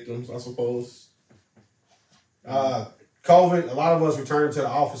his victims, I suppose. COVID, a lot of us returned to the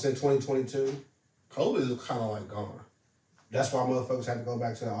office in 2022. COVID is kind of like gone. That's why motherfuckers had to go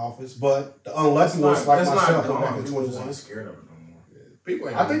back to the office. But the unlucky ones like it's myself not went back gone. in People just 21. ain't scared of it no more. People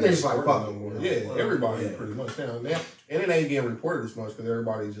ain't I think they just like, reporting fuck no more. it, Yeah, Well, everybody yeah. pretty much now. And it ain't getting reported as much because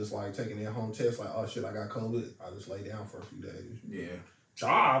everybody's just like taking their home test. Like, oh shit, I got COVID. I just lay down for a few days. Yeah.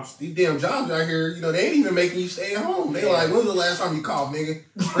 Jobs, these damn jobs out here, they ain't even making you stay at home. They like, when's the last time you coughed, nigga?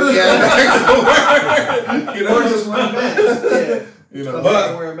 Really had back to work. You know, Or just wear a mask. Yeah. you Come know. But- back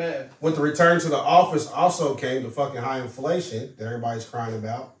and wear a mask. With the return to the office also came the fucking high inflation that everybody's crying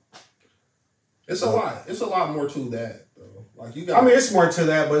about. It's a lot. It's a lot more to that though. Like you got. I mean, it's more to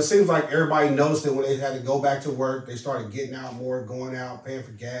that, but it seems like everybody noticed it when they had to go back to work. They started getting out more, going out, paying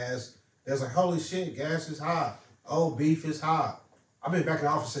for gas. They was like, holy shit, gas is high. Oh, beef is high. I've been back in the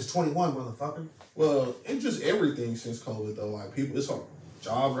office since 21, motherfucker. Well, it's just everything since COVID though. Like people, it's hard.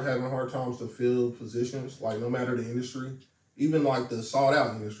 Jobs are having hard times to fill positions. Like no matter the industry, even like the sought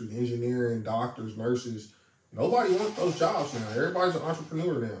out industry, engineering, doctors, nurses. Nobody wants those jobs now. Everybody's an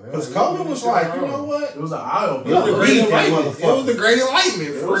entrepreneur now. Because COVID was like, you know what? It was an eye It opener. was the Yeah, great read that enlightenment. It motherfucker. was the great enlightenment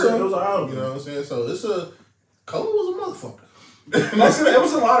It for was real. an eye You know opener. what I'm saying? So COVID was a motherfucker. Listen, there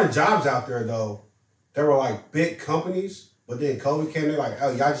was a lot of jobs out there, though. There were like big companies, but then COVID came, they're like, oh,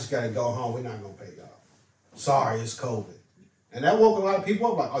 y'all just got to go home. We're not going to pay y'all. Sorry, it's COVID. And that woke a lot of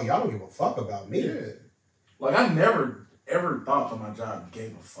people up like, oh, y'all don't give a fuck about me. Yeah. Like, I never, ever thought that my job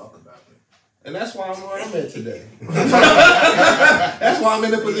gave a fuck about me. And that's why I'm where I'm at today. That's why I'm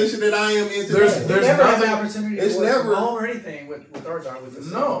in the position that I am in today. There's We never had the nothing- opportunity it's to work never- from home or anything with our job. With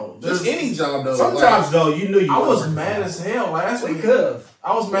this. No. Just any job though. Some like, jobs, though, you knew you I was wasn't mad working. as hell last We week. could have.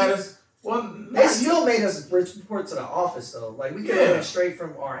 I was mad as... Well, They still made us report to the office though. Like we could have Yeah. went straight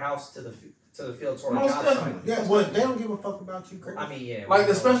from our house to the field to our Most job site. definitely. Yeah, well, they don't give a fuck about you, Chris. I mean, yeah. Like, we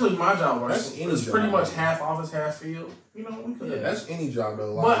know. especially my job, where That's any it's job. pretty much half office, half field. You know, we could Yeah. have. That's any job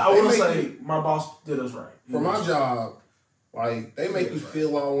though. Like, But I they will make say, you- my boss did us right. for my job, like they make you Right.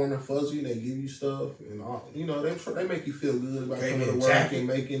 feel all warm and fuzzy. They give you stuff, and all, they make you feel good about Gave coming me to a work jacket. and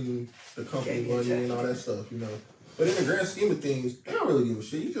making the company Gave me a money and all that stuff. But in the grand scheme of things, they don't really give a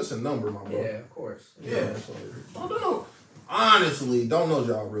shit. You just a number, my boy. Yeah, of course. Yeah. So, I don't honestly don't know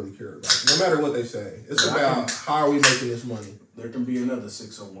y'all really care about. No matter what they say, it's Yeah, I about how are we making this money. There can be another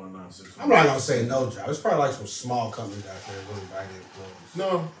 601-961. I'm not going to say no job. It's probably like some small companies out there really inviting employees.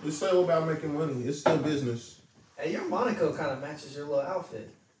 No, it's all about making money. It's still business. Hey, your Monaco kind of matches your little outfit.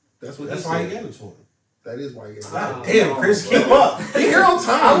 That's what That's he why you said. gave it to him. That is why you get it. Wow. Damn, Chris, keep up. Get here on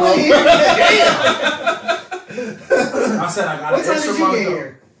time, I bro. wasn't here. I said I got What an time extra did you get Monaco.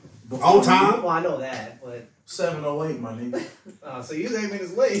 here? On time? Well, I know that, but 7:08, my nigga. so you 8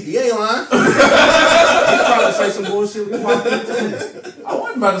 minutes late. He ain't lying. You trying to say some bullshit? We walked into it. I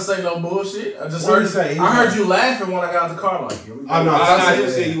wasn't about to say no bullshit. I just What heard you say? I heard you laughing when I got out the car. Like, here we go. Oh, no. I didn't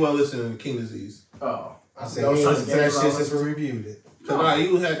Yeah. say you weren't listening to King Disease. Oh, I said, I was you trying listen to to that get shit it since we reviewed it. Cause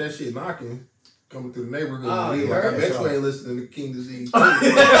you had that shit knocking, coming through the neighborhood. Oh, You you like, I heard bet it? you ain't listening to King Disease.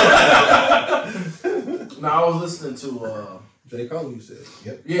 No, I was listening to J. Cole, you said.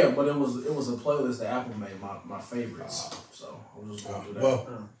 Yeah, but it was a playlist that Apple made my favorites. So I was just going through that.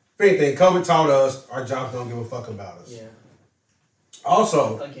 Well, if anything, COVID taught us our jobs don't give a fuck about us. Yeah.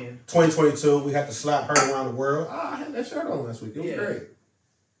 Also, Again. 2022, we had to slap her around the world. I had that shirt on last week. It was great.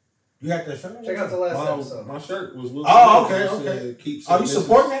 You had that shirt on? Check out the last episode. My shirt was Will Oh, Smith. okay, It okay. said, "Keep Are you business."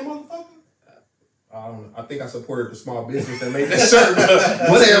 supporting that motherfucker? I don't know. I think I supported the small business that made that shirt. But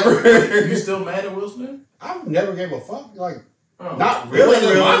whatever. You still mad at Will Smith? I never gave a fuck. Like, Oh. not It really,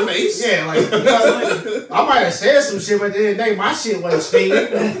 wasn't really. my face. Yeah, like, you know, I might have said some shit, but at the end of the day, my shit wasn't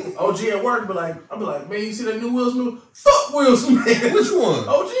stinging. OG at work, I'll be like, man, you see that new Will Smith? Fuck Will Smith. Which one?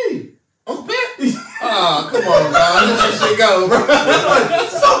 OG. Uncle Pat? Ah, come on, dog. Let that shit go, bro.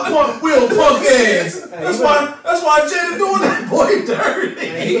 Fuck Will punk ass. That's why Jada doing that boy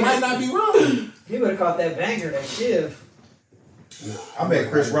dirty. He might not be wrong. He would have caught that banger, that Shiv. I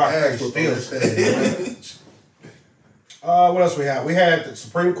bet Chris Rock Ass still whooped on staying. stage. What else we had? We had the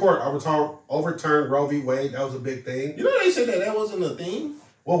Supreme Court overturned Roe v. Wade. That was a big thing. You know they said that wasn't a thing.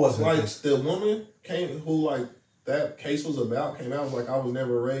 What was it? Like the woman who that case was about came out was like I was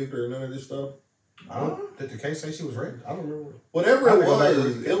never raped or none of this stuff. Did the case say she was raped? I don't remember. Whatever I it think it was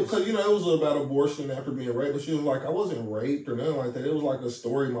was, like- because it was about abortion after being raped, but she was like, I wasn't raped or nothing like that. It was like a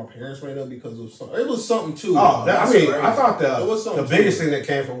story my parents made up because of something. It was something too. Oh, I That's mean, crazy. I thought It was the something biggest too. thing that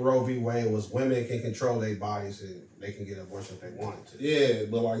came from Roe v. Wade was women can control their bodies and they can get abortion if they wanted to. Yeah,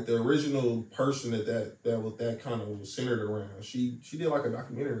 but like the original person that kind of was centered around, she did like a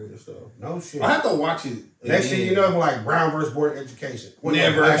documentary and stuff. No shit. I have to watch it. Next thing again. you know, like Brown versus Board of Education. With no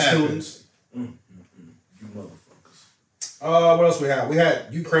Never black happened. students. You motherfuckers. What else we have? We had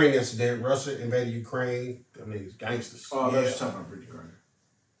Ukraine incident. Russia invaded Ukraine. Them niggas gangsters. Oh, Yeah. that's talking about Brittany Griner.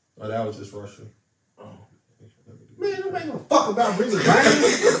 Oh, that was just Russia. Oh. Man, nobody give a fuck about Brittany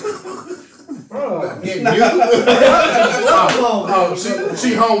Griner. Bro. Oh,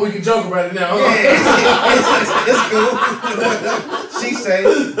 she home. We can joke about it now. It's cool. She said.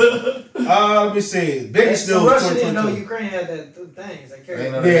 Let me see. Biggest news. So Russia didn't know 2022. Ukraine had that things. They carried.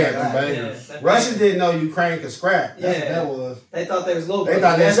 Ain't no Yeah, damn bangers. that Russia banger. didn't know Ukraine could scrap. That's what Yeah. that was. They thought they was low. They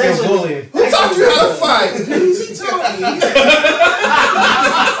thought they were still bullying. Who taught you how to fight? She taught me.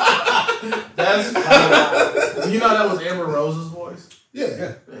 That's fine. You know that was Amber Rose's voice? Yeah.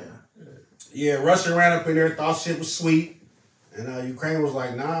 Yeah. Yeah, Russia ran up in there, thought shit was sweet. And Ukraine was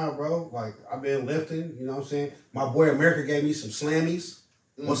like, nah, bro. Like, I've been lifting, you know what I'm saying? My boy America gave me some slammies.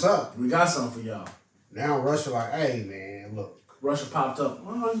 What's up? We got something for y'all. Now Russia like, hey, man, look. Russia popped up.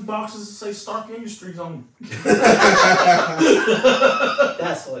 Oh, these boxes that say Stark Industries on them.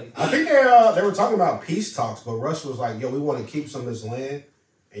 That's funny. I think they were talking about peace talks, but Russia was like, yo, we want to keep some of this land.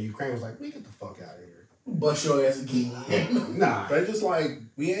 And Ukraine was like, we get the fuck out of here. Bust your ass again. Nah. They just like,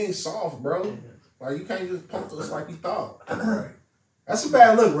 we ain't soft, bro. Like, you can't just punk us like you thought. Right. That's a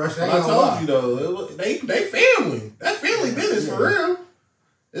bad look, Russia. But I told you, though, they family. That family business, for real.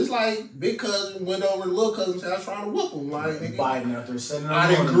 It's like big cousin went over to little cousin's house trying to whoop him. Like, nigga, Biden out there sending I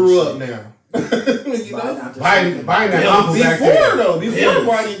them didn't money grew and up shit. now. You know? Biden out there Biden that Yeah, uncle back before there. though, before Yeah.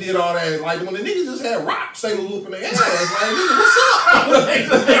 Biden did all that, like when the niggas just had rocks, they was whooping their ass. Like, nigga,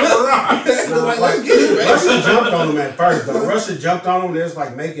 what's up? Like, let's get it, Russia baby. jumped on them at first, though. Russia jumped on them. They was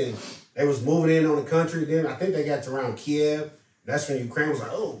like they was moving in on the country. Then I think they got to around Kiev. That's when Ukraine was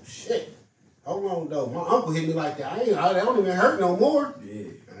like, oh, shit. Hold on, though. My uncle hit me like that. I don't even hurt no more. Yeah,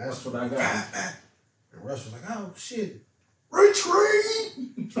 And that's what I got. And Russia was like, oh, shit.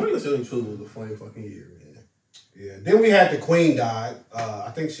 Retreat! 2022 was a funny fucking year, man. Yeah. Then we had the Queen died. I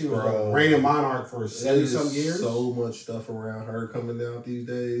think she was Bro. reigning monarch for 70-some There's years. so much stuff around her coming out these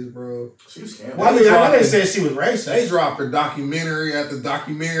days, bro. She was scared. Well, I mean, I know they said she was racist. They dropped a documentary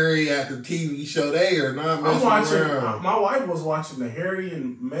after TV show. They are not I'm messing watching. around. My wife was watching the Harry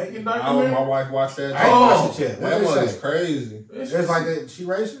and Meghan My documentary. wife watched that. I ain't watched it yet. What That did they one say? is crazy. It's like that. She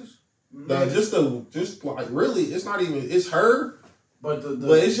racist? Just like really, it's not even. It's her, but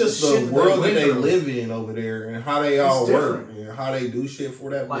but it's just shit the world that went they through. live in over there and how they all work different. and how they do shit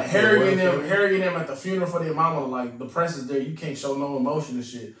for that. Like for Harry and welfare. them at the funeral for their mama. Like the press is there, you can't show no emotion and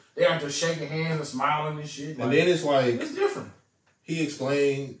shit. They out there shaking hands and smiling and shit. Like, And then it's like it's different. he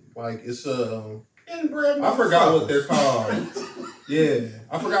explained, like it's Inbred I forgot what they're motherfuckers. called. Yeah,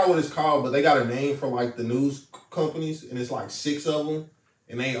 I forgot what it's called, but they got a name for like the news companies, and it's like 6 of them,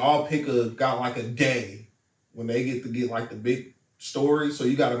 and they all got like a day when they get to get like the big story. So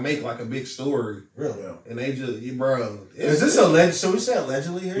you got to make like a big story, Really? Yeah. and they just, bro. Is this alleged? So we say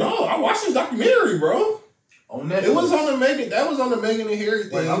allegedly here? No, I watched this documentary, bro. On Netflix. It was on the Megan. That was on the Megan and Harry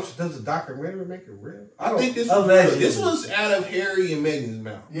thing. Wait, does the documentary make it real? I think this Allegedly. this was out of Harry and Megan's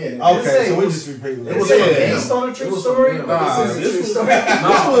mouth. Yeah. Okay, so we just repeating It that. was Yeah. based on a true story. Nah, But this is a true this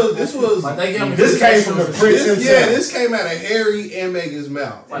story. This was Like they gave me This came from the prince himself. this came out of Harry and Megan's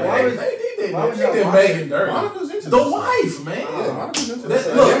mouth. Like, Why was- they did why was y'all Megan dirty. Monica into The this. wife, man. Yeah, Monica's into That-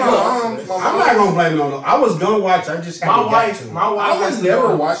 this. look, Yeah, my look. mom- I'm not gonna blame it on them. I was gonna watch. I just haven't got to. My wife I has would to never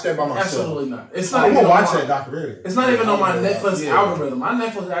go. watch that by myself. Absolutely not. It's not I'm even gonna on watch my- that documentary. It's not even on my Yeah. Netflix Yeah. algorithm. My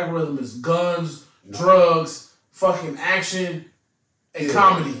Netflix algorithm is guns, drugs, fucking action, and Yeah.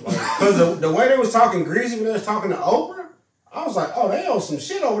 comedy. Because the way they was talking greasy when they was talking to Oprah, I was like, oh, they owe some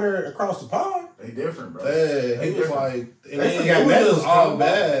shit over there across the pond. They different, bro. Yeah, They he was different. like, and They then forgot it was Megan just was all coming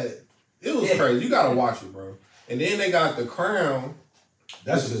bad. It was Yeah. crazy. You gotta watch it, bro. And then they got The Crown,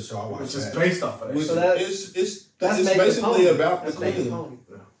 That's a good show. I watched Which is that. based off of that which shit. So that- it's That's it's Megan basically Pony. about the That's Megan Queen. Pony.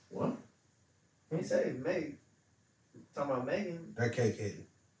 What? He said Meg. Talking about Megan. That cake hitting.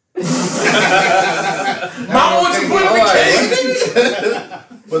 Mama, what you put in the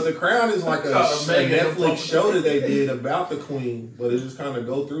cake? But The Crown is like a Megan Netflix Pony. show that they did about the Queen, but it just kind of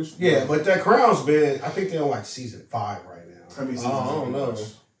go through. Yeah, but that Crown's been, I think they're on like season 5 right now. How many I seasons don't have you know.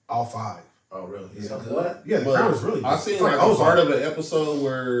 watched? All 5. Oh, really? Yeah. Is it good? What? Yeah, the But Crown is really good. I seen It's like a Ozark. part of the episode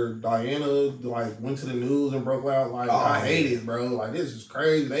where Diana like went to the news and broke out like Oh, I hate yeah. it, bro. Like this is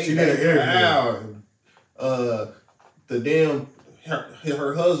crazy. They She did an interview. out. The damn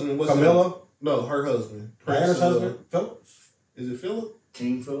her husband was Camilla, No, her husband. Diana's Prince, husband, Phillips. Is it Philip?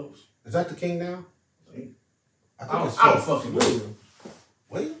 King Phillips? Is that the king now? I think it's I don't Phillips. fucking know. William.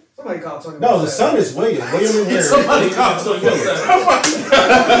 William? Somebody called Tony. No, the son is William. William and Harry. Somebody called Tony Phillips.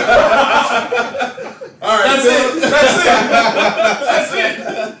 All right, That's it. That's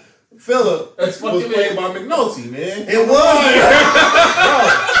it. Philip That's was fucking played it. by McNulty, man. It was. Bro,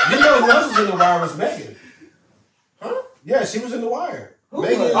 you know who else was in The Wire was Megan. Huh? Yeah, she was in The Wire. Who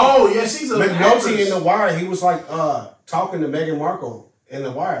Megan- was- Oh, yeah, she's a McNulty in The Wire, he was like talking to Meghan Markle in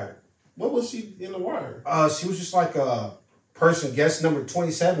The Wire. What was she in The Wire? She was just like a person, guest number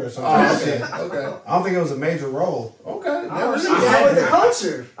 27 or something. Oh, okay. Okay. I don't think it was a major role. Okay. Oh, Never she knew. got with the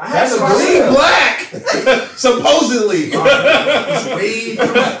culture. I had That's to what I She said. black, supposedly. read.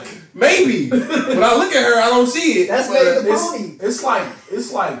 Maybe. When I look at her, I don't see it. That's But Megan the Pony.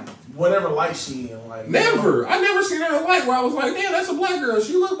 It's like whatever light she in. Like Never. I never seen her in a light where I was like, damn, that's a black girl.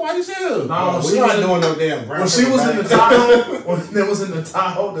 She look white as hell. No, we she not was in, doing no damn brown. when she paper was in the bag. Tahoe. When it was in the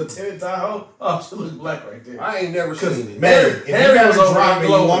Tahoe, the tinted Tahoe. Oh, she looked black right there. I ain't never seen it. Man, if Harry you got was a over drop there and you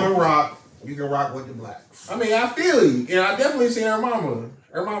glowing. want to rock, you can rock with the blacks. I mean, I feel you. And I definitely seen her mama.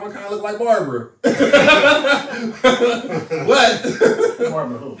 Her mama kind of looked like Barbara. But,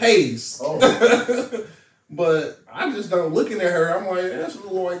 Barbara who? Hayes. Oh, But I just don't looking at her. I'm like, that's a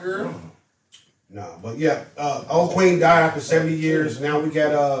little white girl. No, but yeah, old Queen died after 70 years. Now we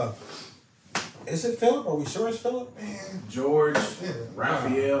got is it Philip? Are we sure it's Philip? George,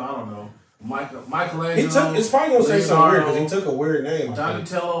 Raphael. I don't know. Michelangelo. He took. It's probably gonna say something weird Leonardo, because he took a weird name. I think.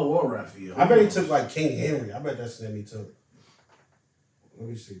 Donatello or Raphael. I bet he took like King Henry. I bet that's the name he took. Let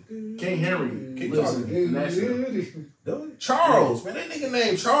me see. King Henry. Keep lives talking. in Nashville. Do it? Charles. Man, that nigga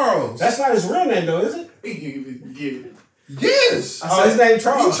named Charles. That's not his real name though, is it? He can even get it. yes. Oh, his name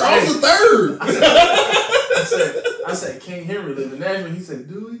Charles. Charles the Third. I said King Henry lived in Nashville. He said,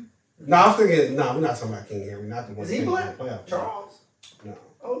 "Do he?" No, I'm thinking. No, we're not talking about King Henry. Not the one. Is he that came black? in the playoffs. Charles. No.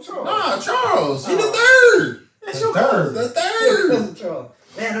 Oh, Charles. Nah, Charles. He the Oh. third. That's The your third. cousin. The third. Cousin Charles.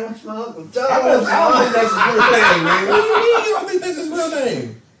 Man, I wish my uncle I don't think that's his real name, What man. do you mean? You don't think that's his real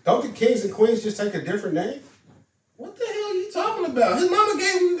name? Don't the kings and queens just take a different name? What the hell are you talking about? His mama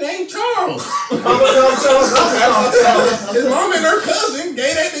gave him the name Charles. Charles. His mama and her cousin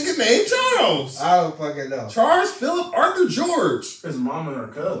gave that nigga name Charles. I don't fucking know. Charles Philip Arthur George. His mom and her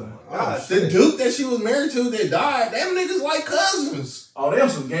cousin. Oh, The duke that she was married to that died, them niggas like cousins. Oh, they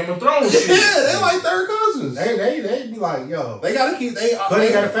have some Game of Thrones shit. Yeah, they like third cousins. They be like, yo, They gotta keep they Cuddy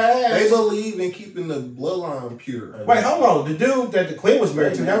got a fat ass. They believe in keeping the bloodline pure. Wait, hold on. The dude that the queen was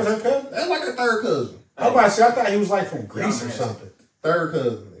married to, that was her cousin? That's like a third cousin. I was about to say, I thought he was like from Greece or Yeah. something. Third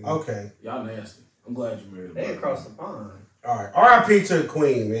cousin. Okay. Y'all nasty. I'm glad you married a They black across woman. the pond. All right. R.I.P. to the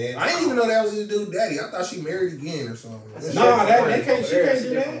queen, man. I didn't even know that was his dude daddy. I thought she married again or something. Nah, they can't- she can't do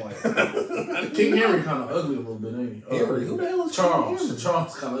that. King Henry kind of ugly a little bit, ain't he? Henry, who the hell is King Charles. Henry?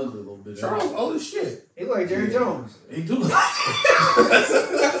 Charles kind of ugly a little bit. ain't he? Charles old as shit. He like Jerry Jones. He do.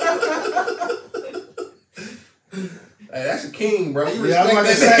 Hey, that's a king, bro. You Yeah, I'm respect about to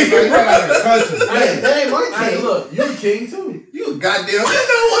that say, name, bro, you're bro. like a cousin. Hey, that ain't my Hey, king. look, you a king too. You a goddamn. You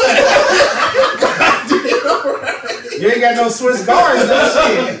know what? You goddamn right. You ain't got no Swiss guards, no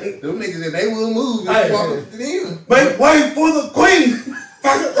shit. Them niggas and they will move. Hey, Walk up to them. Make way for the queen.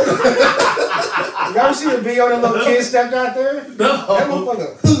 Y'all see the video that little kid stepped out there? That No.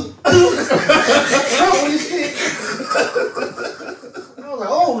 motherfucker. Holy shit. I was like,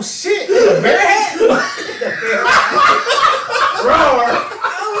 oh shit. A bear hat? Bro,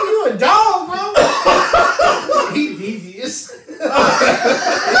 oh, you a dog, bro. He devious.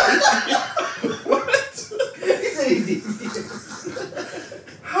 He said he devious.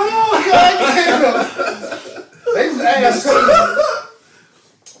 Oh, goddamn. They just asked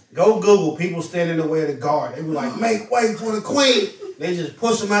go Google people standing in the way of the guard. They be like, make way for the queen. They just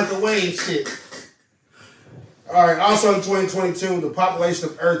push them out the way and shit. All right. Also in 2022, the population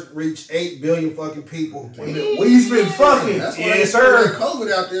of Earth reached 8 billion fucking people. We've been fucking. That's why Yes, they sir. sir.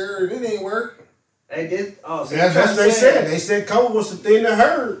 COVID out there and it ain't work. They did. Oh, so That's what they said. They said COVID was the thing that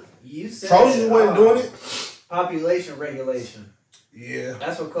hurt. You said Trojans wasn't doing it. Population regulation. Yeah.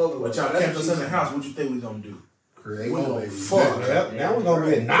 That's what COVID But was. y'all That's kept what us you in the said. house. What you think we gonna do? Create We more gonna babies. fuck. Yep. Now we're gonna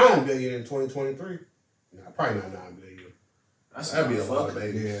be at 9 billion in 2023. Nah, probably not 9 billion. That'd be a lot of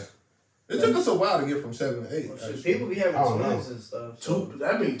babies. Yeah. It took us a while to get from 7 to 8. Well, shit, actually. people be having I don't twins know. and stuff. So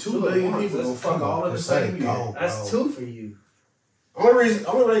That means 2 2 at billion once. people gonna That's- fuck all at the same year. Gone, that's bro. 2 for you. Only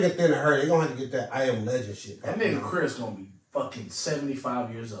way they get thin to hurt, they gonna have to get that I Am Legend shit. That nigga Chris gonna be fucking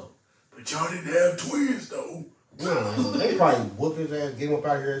 75 years old. But y'all didn't have twins though. No, they probably whoop his ass, get him up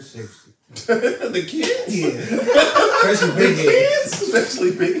out here at 60. The kids? Yeah. Especially big head.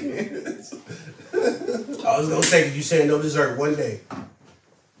 Especially big hands. I was gonna take it, you saying no dessert one day.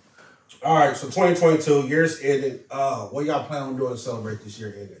 Alright, so 2022, year's ending. What y'all plan on doing to celebrate this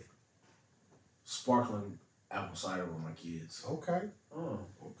year ending? Sparkling apple cider with my kids. Okay, Oh.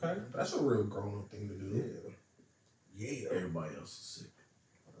 okay. That's a real grown up thing to do. Yeah. Everybody else is sick.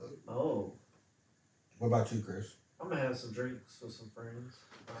 Oh. What about you, Chris? I'm gonna have some drinks with some friends.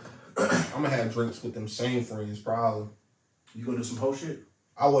 I'm gonna have drinks with them same friends, probably. You gonna do some whole shit?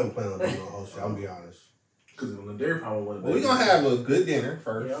 I wasn't planning on doing no whole shit, I'm gonna be honest. Cause on the dairy power wasn't. Well, we're gonna have a good dinner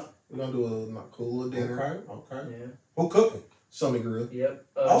first. Yeah. We're gonna do a cool little dinner. Okay. Yeah. Who cooking? Summit Grill. Yep.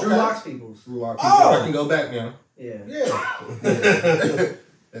 Okay. Drew Locks Peoples. I Oh! can go back now. Yeah. Yeah.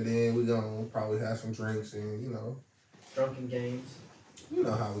 And then we're gonna probably have some drinks and Drunken games. you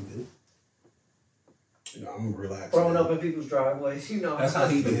know how we do. You know, I'm relaxed. Throwing up in people's driveways. You know. That's how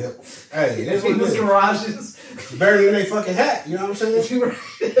he do. Yeah. Hey, In that's what it people's is. garages. It's better than they fucking hat, you know what I'm saying?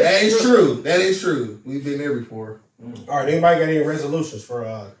 That is true. That is true. We've been there before. Alright, anybody got any resolutions for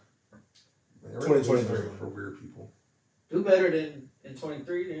Man, 2023. for weird people. Do better than in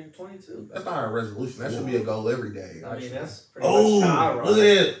 23 than 22. That's not a resolution. That should be a goal every day. I mean, actually. that's pretty much how I Oh, roll. look at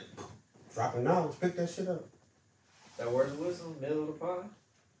it. Dropping knowledge, pick that shit up. That words of wisdom, middle of the pod.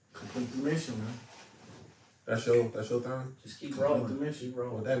 Complete the mission, man. That's your thing. Just keep Complete rolling. the mission. Keep What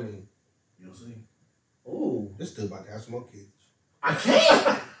rolling. that mean? You'll see. Ooh. This dude about to have some more kids. I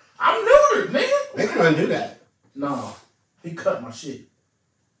can't. I'm neutered, nigga. They can undo that. No, he cut my shit.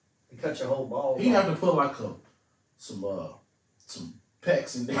 You cut your whole ball. He have to put like some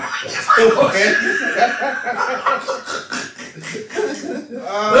pecs in there.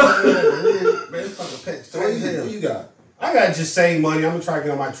 Man, fucking pets. So what you got? I gotta just save money. I'm gonna try to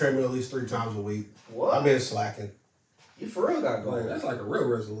get on my treadmill at least 3 times a week. What? I've been slacking. You for real got Like, goals. that's like a real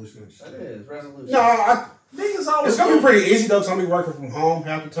resolution. That is resolution. No, Niggas always it's gonna be pretty easy though, because I'm gonna be working from home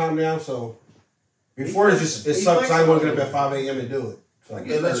half the time now. So before it sucks. I want to get up at 5 a.m. and do it. So I They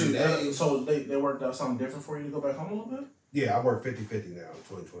get let 30 you. days. So they worked out something different for you to go back home a little bit. Yeah, I work 50-50 now in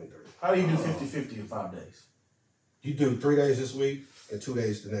 2023. How do you do 50-50 in 5 days? You do 3 days this week and 2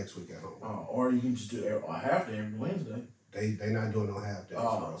 days the next week at home. Or you can just do a half day every Wednesday. They not doing no half days.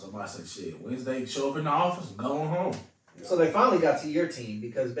 Oh, bro. somebody said shit. Wednesday, show up in the office and go on home. So they finally got to your team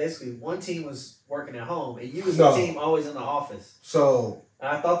because basically one team was working at home and you was No. the team always in the office. So And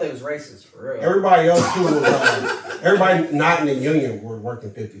I thought they was racist for real. everybody else who was everybody not in the union were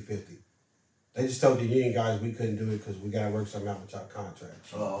working 50-50. They just told the union guys we couldn't do it because we gotta work something out with y'all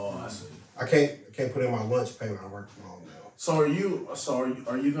contracts. Oh, I see. I can't put in my lunch pay when I work from home now. So are you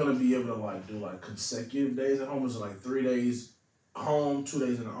gonna be able to like do like consecutive days at home? Is it like 3 days home, 2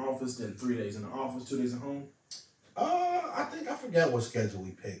 days in the office, then 3 days in the office, 2 days at home? I think I forgot what schedule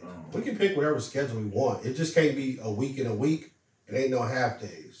we picked. Oh. We can pick whatever schedule we want. It just can't be a week and a week. It ain't no half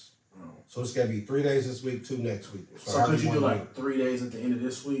days. Oh. So it's gotta be 3 days this week, 2 next week. So however could you do wanna like 3 days at the end of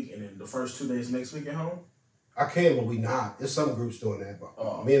this week and then the first 2 days next week at home? I can, but we not. There's some groups doing that. But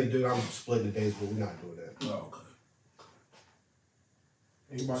Oh. me and the dude, I'm splitting the days, but we're not doing that. Oh, okay.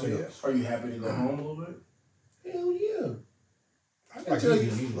 Anybody So, yeah. else? Are you happy to go home a little bit? Hell yeah. I like tell you.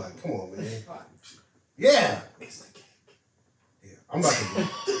 you. You like, come on, man. Yeah. It's the cake. Yeah. I'm about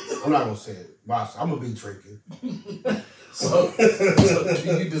to. I'm not gonna say it. Boss, I'm gonna be drinking. So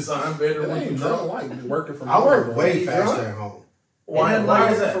do you design better when you I drunk? don't like working from I home. work bro. way You faster drunk? at home. Why Ain't nothing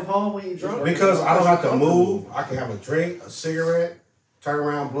like is working that? from home when you drunk? Because I don't have to move. I can have a drink, a cigarette, turn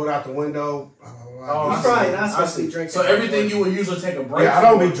around, blow it out the window. Blah, blah, blah. Oh, You're I probably see. not I supposed to see. be drinking. So everything you would usually take a break. Yeah, I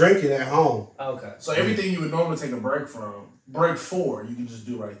don't for- be drinking at home. Okay. So everything you would normally take a break for, you can just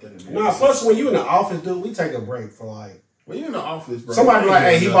do right then and there. No, plus when you in the office, dude, we take a break for like When you in the office, bro. somebody be like,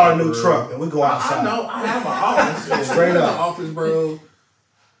 hey, he you bought a new bro. truck, and we go outside. I know. I have an office. Yeah, Straight in the up. office, bro.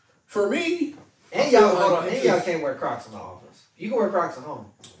 For me, And y'all, feel hold like on, it and y'all just- can't wear Crocs in the office. You can wear Crocs at home.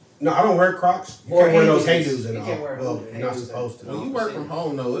 No, I don't wear Crocs. You Or can't wear those hey-dos. hey-dos in You the can't office. wear Well, hey-dos you're not in- supposed to. when you work from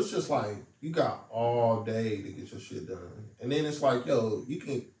home, though, it's just like you got all day to get your shit done. And then it's like, yo, you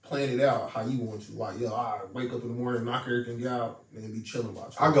can plan it out how you want to. Like, yo, I wake up in the morning, knock everything out, and then be chilling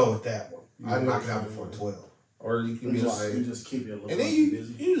about I you. go with that one. You I know knock what it out I'm before saying? 12. Or you can You be just, like, you just keep it a little and then bit you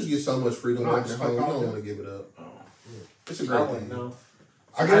busy. just get so much freedom No, working just at home. like You all don't day. want to give it up. Oh. It's a I great wouldn't thing. know.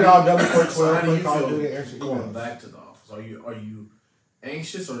 I get it all done before So 12. how do Play you Call of feel Duty, answer going emails. back to the office? Are you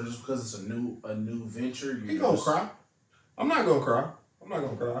anxious or just because it's a new venture? You gonna just- cry? I'm not gonna cry. I'm not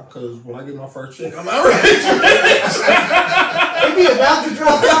gonna cry because when I get my first check, I'm all right. They be about to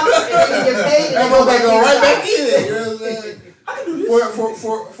drop out and then you get paid and I'm they go back gonna go right back inside. in. You know what I'm saying? I can do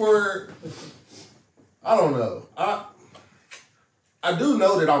this. For I don't know. I do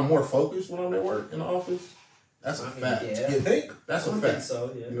know that I'm more focused when I'm at work in the office. That's a I mean, fact. yeah. You think? That's I a don't think fact.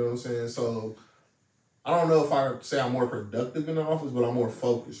 so, yeah. You know what I'm saying? So I don't know if I say I'm more productive in the office, but I'm more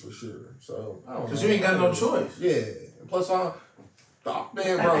focused for sure. So I don't know. Because you ain't got no choice. Yeah. And plus,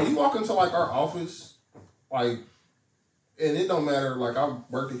 man, bro, you walk into like our office, like, and it don't matter. Like I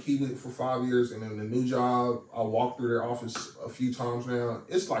worked at Kiewit for 5 years, and then the new job, I walked through their office a few times now.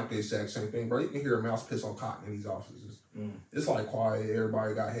 It's like the exact same thing, bro. You can hear a mouse piss on cotton in these offices. It's like quiet.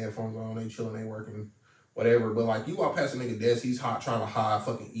 Everybody got headphones on. They chilling. They working, whatever. But like you walk past a nigga desk, he's hot trying to hide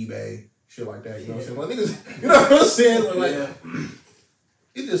fucking eBay, shit like that. You know what I'm saying? Like niggas, you know what I'm saying? Like, Yeah.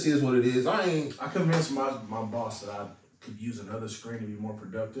 it just is what it is. I convinced my boss that I could use another screen to be more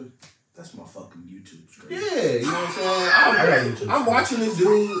productive. That's my fucking YouTube screen. Yeah, you know what I'm saying? I got YouTube. I'm watching this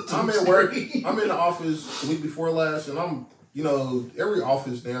dude. I'm at work. I'm in the office the week before last, and I'm, you know, every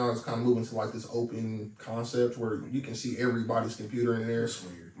office now is kind of moving to like this open concept where you can see everybody's computer in there. That's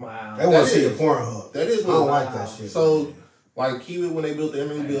weird. Wow. They want That to see is- the porn hub. That is I don't what. like that shit. So, like Kiewit, when they built the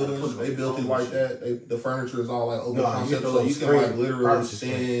Emery Hey, buildings, put it they on built it phone like shit. that. The furniture is all like open No, you concept, get the so little you can screen, like literally privacy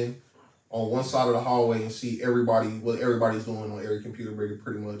stand on one side of the hallway and see everybody, what everybody's doing on every computer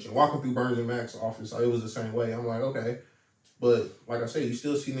pretty much. And walking through Burns and Mac's office, it was the same way. I'm like, okay. But like I said, you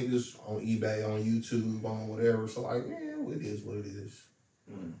still see niggas on eBay, on YouTube, on whatever. So like, yeah, it is what it is.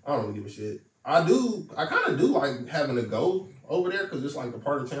 I don't really give a shit. I kind of do like having to go over there because it's like the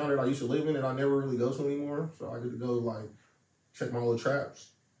part of town that I used to live in that I never really go to anymore. So I get to go like check my little traps.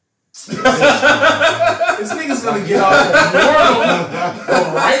 This nigga's gonna get off of Arnold,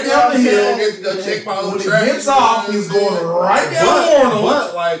 go right down the hill. Get to go check my little When he traps. gets off, he's going right down Arnold.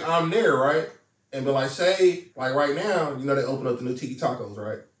 But like I'm there, right? And but like say like right now, you know they open up the new Tiki Tacos,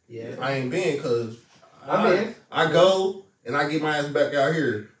 right? Yeah. I ain't been because I'm in. I go and I get my ass back out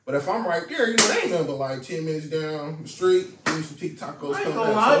here. But if I'm right there, you know, they ain't nothing but like 10 minutes down the street, give me some Tiki Tacos. I ain't come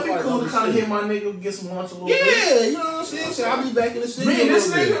gonna back. lie, So it'd be it's cool to like, kind of oh, hit my nigga, get some lunch a little shit. bit. Yeah, you know what I'm saying? So I'll be back in the city. Me and a this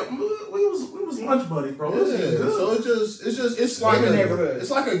little bit. nigga, we was lunch buddies, bro. This Yeah, is good. so it's like In the a, neighborhood.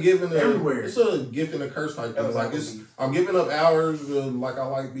 it's like a gift and a, Everywhere. It's a gift and a curse type That thing. was Like I'm giving up hours. Like I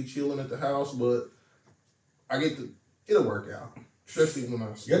like be chilling at the house, but it'll work out. Especially when I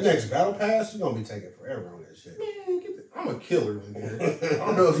Your next battle pass, you're gonna be taking forever on that shit. man, I'm a killer in there. I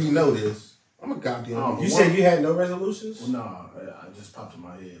don't know if you know this. I'm a goddamn. Oh, You idiot. said you had no resolutions? Well, nah, I just popped in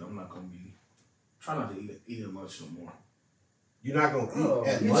my head. I'm not gonna be try not to eat at lunch no more. You're not gonna eat Oh,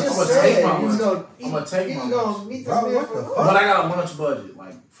 at you lunch? just I'ma said take my you was lunch. gonna eat. I'ma take you my was gonna lunch. meet this Bro, man what for the lunch. fuck? But I got a lunch budget,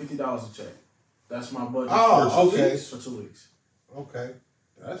 like $50 a check. That's my budget Oh, for 2 okay. weeks. For 2 weeks. Okay.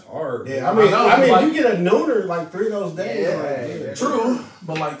 That's hard. Yeah, man. I mean, like- you get a nooner like 3 of those days. Yeah, like, yeah. True,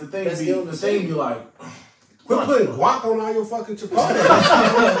 but like the thing Let's be, get on the the thing scene. be like, Quit putting guac on all your fucking Chipotle.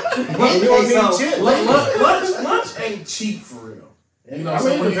 Hey, you don't so- need chips. lunch ain't cheap for real. You know, I so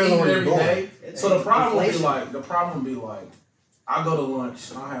mean, it when you depends eat on where every you're day. going. So the problem Inflation. be like, I go to lunch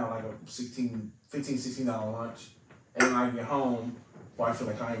and I have like a $16 lunch, and then I get home, where I feel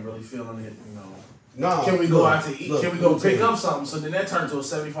like I ain't really feeling it. You know, No. can we go look, out to eat? look, Can we go let me pick tell up something? So then that turns to a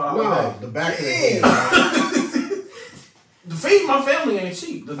 $75 you. day. No, the back of the head. Right? The feed my family ain't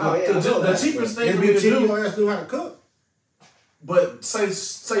cheap. The Oh, yeah, I know the that. cheapest thing It'd for me be to cheap do. your ass knew how to cook. But say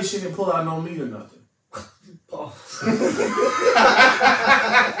she didn't pull out no meat or nothing. Pause.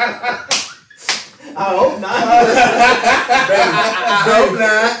 I hope not.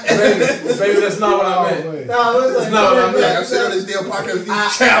 Baby, that's not what I meant. Wait. No, it was like, That's not what I meant. Yeah, I'm sitting on this damn podcast with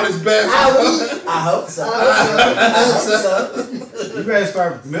these childish bastards. I hope so. I hope so. You better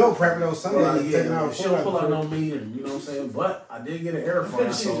start meal prepping on Sunday. Well, and taking yeah, out she food don't pull out after no meat, and you know what I'm saying. But I did get an air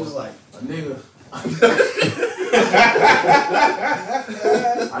fryer, She was so just like, a nigga.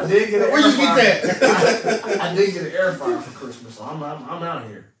 I did get an Where air you get fryer. I did get an air fryer for Christmas, so I'm out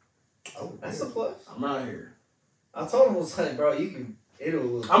here. Oh, that's a plus. I'm out here. I told him, I was like, bro, you can.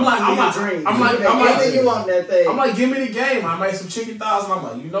 It'll. I'm like, dream. I'm like, anything you want in that thing. I'm like, give me the game. I made some chicken thighs, and I'm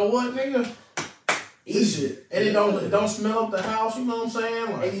like, you know what, nigga? This shit, and it don't smell up the house. You know what I'm saying?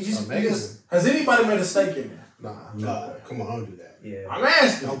 and Like, you just Amazing. has anybody made a steak in there? Nah. no, come on, don't do that. yeah. I'm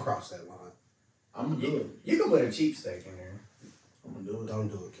asking. Don't cross that line. I'm gonna do it. You can put a cheap steak in there. I'm gonna do it. Don't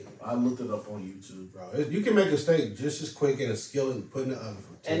do it, kid. I looked it up on YouTube. Bro, you can make a steak just as quick in a skillet and put in the oven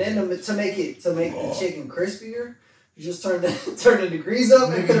for 10 And then minutes. to make the chicken crispier, you just turn the degrees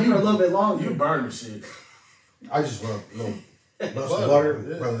up and cook it for a little bit longer. You burn the shit. I just rub a little Butter, butter,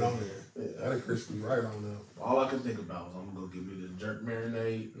 yeah. rub it on there. Yeah, that crispy right on there. All I could think about was I'm gonna go get me the jerk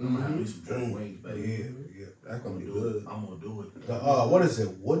marinade. I'm gonna have me some jerk wings, baby. Yeah. That's I'm gonna be gonna do good. it. I'm gonna do it. The what is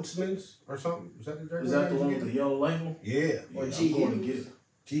it? Woodsman's or something? Is that the jerky? Is that the you one get? with the yellow label? Yeah. Or Yeah, G I'm going to Hughes. get it.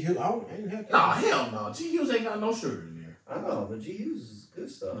 G Hughes. I ain't had that. Nah, hell no. G Hughes ain't got no sugar in there. I know, but G Hughes is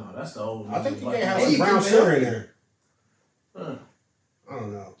good stuff. No, that's the old. I think you niggas can't have Hey, some you brown can sugar milk in it. there. Huh. I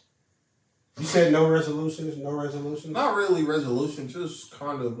don't know. You said no resolutions. No resolutions. Not really resolution, just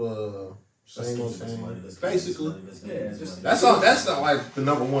kind of same old same. Basically, that's all. That's not like the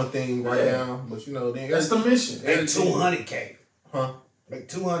number one thing right Yeah. now. But you know, then That's the mission. Make 200K. Huh? Make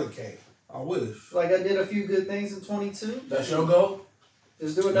 200K. I wish. Like I did a few good things in 22. That's your goal.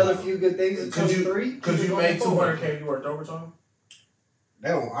 Just do another few good things in Could you 23. Could you Going make forward. 200K? You worked overtime. They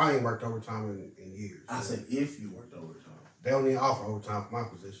don't. I ain't worked overtime in years. I said if you worked overtime. They don't even offer overtime for my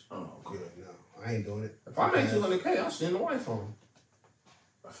position. Oh, Yeah, okay. no, I ain't doing it. If I make 200K, I'll send the wife home.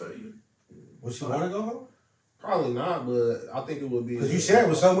 I feel you. Would she want to go home? Probably not, but I think it would be. Because you said it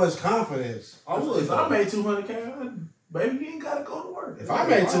with so much confidence. I would. If I made 200K, baby, you ain't gotta go to work. If I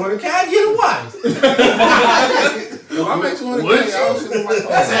made 200K, I'd get a wife. If I make 200K, Would I'll send the wife home.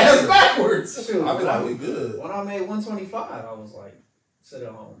 That's ass backwards. Shoot, I'll be like, we good. when I made 125, I was like, sit at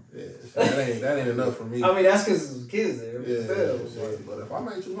home. Yeah, so that ain't enough for me. I mean, that's because there's kids there. Yeah, Still, it was like, but if I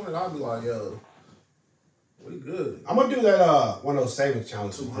make 200, I'll be like, yo, we good. I'm gonna do that one of those savings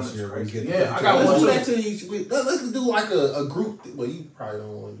challenges this 200's year. Where you get crazy. Yeah, I got Let's one do too. that to each week. Let's do like a group. Well, you probably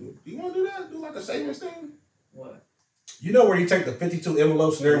don't want to do it. Do you want to do that? Do like a savings thing? what? You know where you take the 52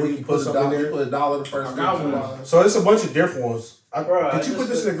 envelopes and every week you put something in You there? put $1 the first I got week. one. So it's a bunch of different ones. Bro, Did you put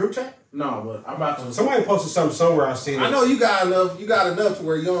this in the group chat? No, but I'm about to. Somebody posted something somewhere I seen it. I know you got enough. You got enough to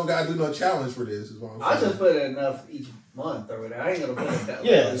where you don't got to do no challenge for this. Is what I'm I saying. just put enough each month or whatever. I ain't gonna put it that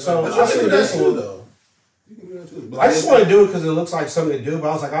Yeah, so But I you see can do that this too, one. though. You can do that too. But I just want to do it because it looks like something to do, but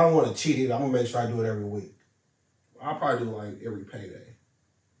I was like, I don't want to cheat either. I'm gonna make sure I do it every week. I'll probably do like every payday.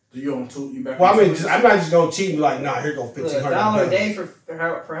 Do you on two? You back? Well, on I mean, two? I'm not just gonna cheat and be like, nah, here go $1 $1,500. a day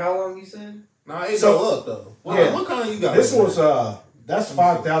for how long you said? Nah, it So- go up though. Yeah. What kind of you got? This over one's there? that's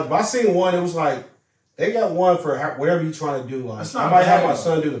 5,000. But I seen one. It was like they got one for whatever you trying to do. Like That's I not might have bad, my though.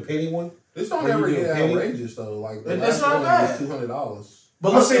 son do the penny one. This don't when you ever do get a penny- outrageous though. Like the That's last not one bad. was $200.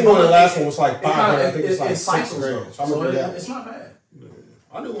 But I seen one. The last one was like it kinda- 500. I think it's it- like it 6 cycles, grand. though. So I'm gonna So do that. it's not bad.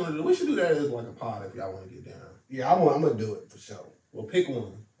 I do want to do. We should do that as like a pod if y'all want to get down. Yeah, I'm gonna do it for sure. Well, pick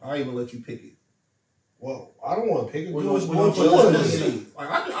one. I'll even let you pick it. Well, I don't want to pick it. We Do gonna- what we you gonna want put to this do. in Let's the- see. Like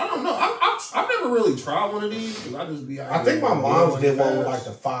I don't know. I've never really tried one of these because I just be. I think my mom's did one with like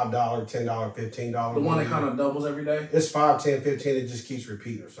the $5, $10, $15. The one that kind of doubles every day. It's 5, 10, 15. It just keeps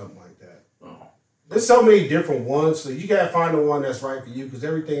repeating or something like that. Oh. There's so many different ones, so you gotta find the one that's right for you because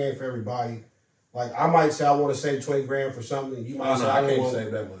everything ain't for everybody. Like I might say I want to save 20 grand for something, and you might say I don't can't want.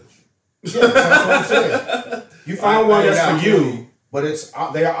 save that much. Yeah, that's what I'm saying. You find I one ain't that's got for you, 20. but it's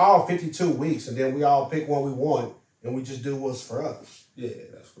they are all 52 weeks, and then we all pick one we want, and we just do what's for us. Yeah,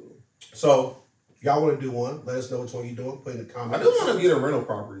 that's cool. So y'all want to do one? Let us know which one you're doing. Put in the I comments. do want to get a rental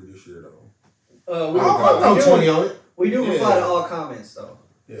property this year though. I'll throw 20 on it. We do reply Yeah. to all comments though.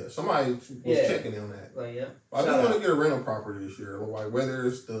 Yeah, somebody was Yeah. checking on that. Like yeah. I do Shout want to out. get a rental property this year. Like whether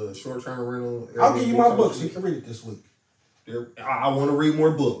it's the short-term rental. I'll give you my Airbnb books. type You shit. can read it this week. I want to read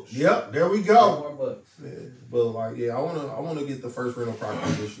more books. Yep, there we go. More books. Yeah, but like, yeah, I want to get the first rental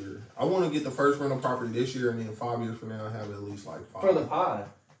property this year. I want to get the first rental property this year, and then 5 years from now, I have at least like 5. For the pod.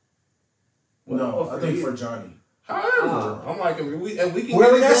 No, Oh, I for think you. for Johnny. However, I'm like, if we can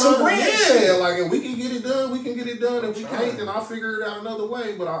Whoever get it got some done, bread, yeah, shit. like if we can get it done, we can get it done. If we can't, then I'll figure it out another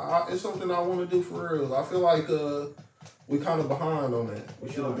way. But it's something I want to do for real. I feel like we kind of behind on that.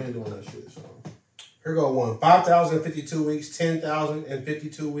 We should have been doing that shit. So Here go one. 5,052 weeks,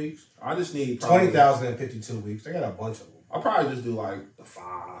 10,052 weeks, I just need probably, 20,052 weeks. They got a bunch of them. I'll probably just do like the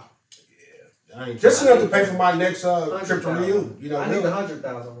 5. Yeah, I ain't Just trying enough to pay for my next trip to Rio. You know, I need really. the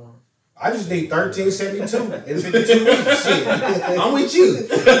 100,000 one. I just need 1372 in 52 weeks. Shit. I'm with you.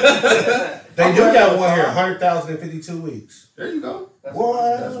 They do got one here, 100,052 weeks. There you go. That's Boy,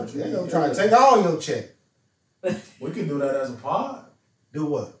 what what you they need. gonna try to take all your check. We can do that as a pod. Do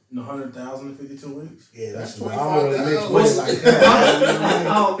what? In 100,052 weeks. Yeah, That's that's what I don't want to mix 25,000. money like that.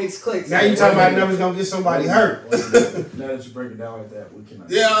 Oh, mixed clicks. Now you talking about numbers gonna get somebody hurt. Now that you break it down like that, we cannot.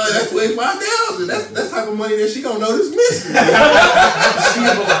 Yeah, that's 25,000. That's type of money that she gonna notice missing. She be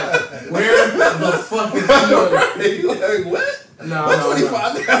like, where the fuck is the money? Like what? No, What no, no.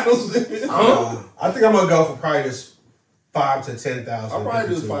 25,000? I think I'm gonna go for probably just 5 to 10,000. I'll probably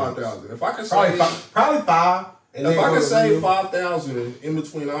do 52 weeks. 5,000. If I can Probably save, five. Probably five. And if then I go can to save Rio. 5,000 in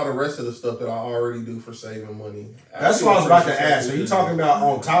between all the rest of the stuff that I already do for saving money. That's what I was about to ask. So you talking about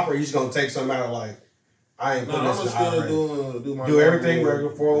on top, or you just gonna take something out of like? I ain't No, putting I'm this in gonna the still IRA. do my Do everything normal,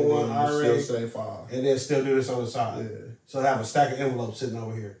 regular 401 and then IRA. Still save 5. And then still do this on the side. Yeah. So I have a stack of envelopes sitting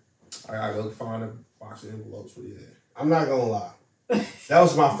over here. I gotta go find a box of envelopes for you. I'm not gonna lie. That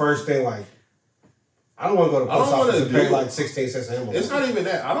was my first thing. Like, I don't want to go to the I post don't office wanna and pay do- like 16 cents an envelope. It's not even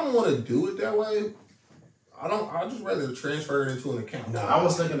that. I don't want to do it that way. I just rather transfer it into an account. Nah. I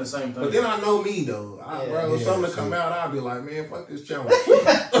was thinking the same thing. But then I know me though. Bro, if Yeah, something to see. come out, I'll be like, man, fuck this challenge.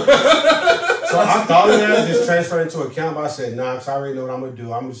 So I thought of that, just transfer it into an account, but I said, nah, because I already know what I'm gonna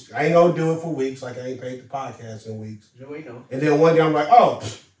do. I ain't gonna do it for weeks, like I ain't paid the podcast in weeks. We know. And then one day I'm like, oh,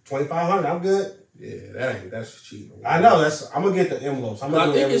 2,500, I'm good. Yeah, that's cheap. I know I'm gonna get the envelopes. I'm But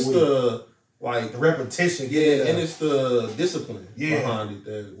gonna I do it think every it's week. the The repetition. yeah, get it and up. it's the discipline Yeah. behind it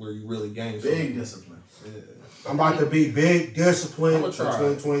that where you really gain Big something. discipline. Yeah. I'm about to be big disciplined I'ma for try.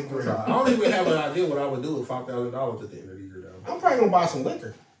 2023. I don't even have an idea what I would do with $5,000 at the end of the year though. I'm probably gonna buy some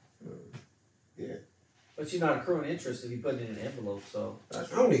liquor. Yeah, But you're not accruing interest if you put it in an envelope, so.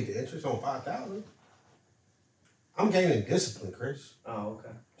 That's I don't need the interest on 5,000. I'm gaining discipline, Chris. Oh, okay.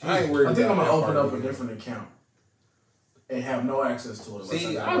 I ain't worried I think I'm about gonna that open part up a of it. different account and have no access to it. See,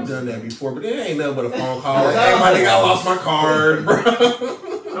 unless I I've got done it. that before, but it ain't nothing but a phone call. Like, hey, my nigga, I lost my card,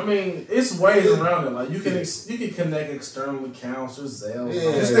 bro. I mean, it's ways around it. Like you can connect external accounts or Zelle.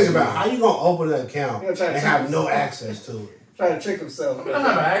 Yeah. Just think about how you gonna open an account You're and trying to have trick no yourself. access to it. Trying to trick himself. I mean, I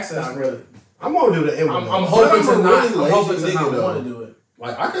have access Not to really. it. I'm gonna do the envelope. I'm hoping to I'm a not. really I'm hoping lazy to not nigga, want though. to do it.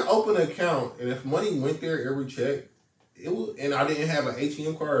 Like, I can open an account, and if money went there every check, and I didn't have an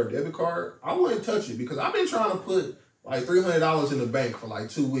ATM card or debit card, I wouldn't touch it because I've been trying to put like $300 in the bank for like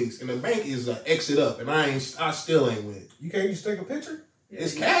 2 weeks, and the bank is an exit up, and I still ain't with it. You can't just take a picture?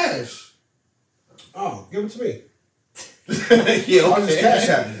 It's cash. Oh, give it to me. Yeah, I'll just cash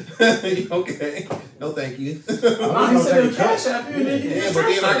okay. out you. Okay. No, thank you. Nah, he gonna said take the a cash app. You didn't get Yeah, the but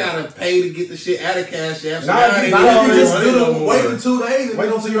then I transfer. gotta pay to get the shit out of Cash App. So Nah, now if I you- ain't Now Nah, if you getting just money do no the more. wait for 2 days and Wait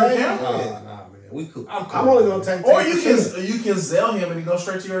go for to 2 your days? account. Nah, man. We cool. I'm cool. I'm only gonna take. Or 10%. you can Zelle him and he goes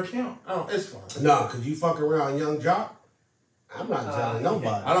straight to your account. Oh, it's fine. No, cause you fuck around, young jock. I'm not telling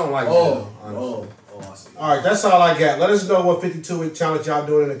nobody. I don't like Oh, Zelle, honestly. I see. All right, that's all I got. Let us know what 52-week challenge y'all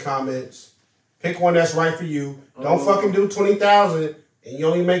doing in the comments. Pick one that's right for you. Don't fucking do 20,000 and you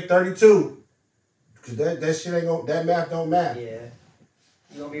only make 32. Cause that shit ain't gonna. That math don't math. Yeah.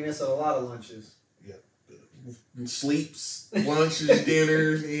 You're going to be missing a lot of lunches. Sleeps, lunches,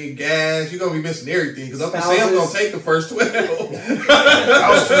 dinners, and gas. You're gonna be missing everything because Uncle Spouses. Sam's gonna take the first 12.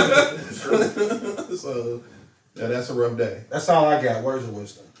 So, yeah, that's a rough day. That's all I got. Words of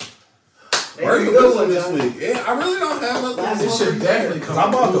wisdom. Maybe Where's a the good wisdom one, this Johnny. week? Yeah, I really don't have nothing. Last This one should for definitely you. come.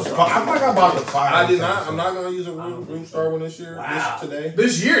 I bought the. I think I bought the fire. I did not. I'm not gonna use a room star one this year. Wow. Today.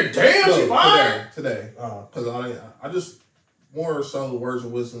 This year, damn, No, she fine. today. Because I just more so words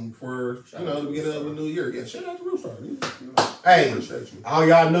of wisdom for the beginning of a new year. Yeah, shout out to Roostar. Hey, Appreciate you. all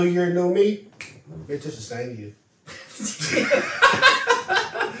y'all New Year, new me. Bitch, it's the same year.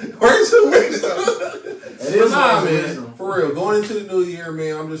 Words of wisdom. It is Nah, words of man. wisdom. For real, going into the new year,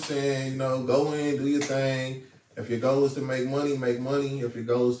 man, I'm just saying, go in, do your thing. If your goal is to make money, make money. If your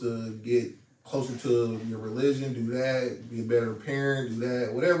goal is to get closer to your religion, do that. Be a better parent, do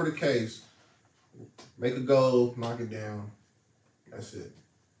that. Whatever the case, make a goal, knock it down. That's it.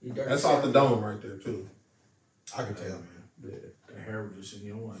 You dirty That's off the Sarah. dome right there, too. I can tell, man. Yeah, The hair was just in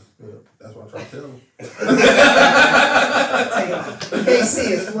your way. yeah. That's what I try to tell them. Take it off. You can't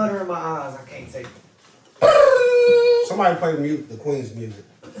see it. It's fluttering in my eyes. I can't take it. somebody play the Queen's music.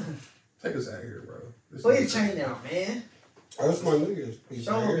 Take us out of here, bro. This Put your is- chain down, man. Oh, that's my New Year's piece.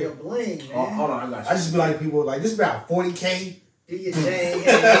 Show right them here. your bling, man. Oh, hold on, I got you. I just be like people like this about 40K, Do your thing. You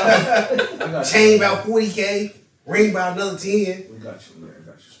know? I got you. chain about 40K, ring about another 10. We got you, man. I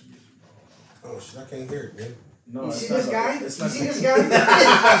got you some music, bro. Oh shit, I can't hear it, man. No, You it's see not this like- guy? You it's not see like- this guy? Is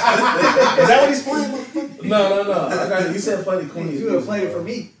that what he's playing? motherfucker? No. I got you. You said play the Queen's You would have played it for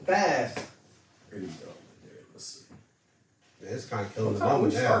me fast. Here you go. Yeah, let's see. Man, it's kind of killing What the time we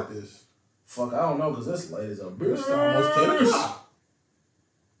moment now. start this? Fuck, I don't know, because it's late as a bitch. It's almost 10 o'clock.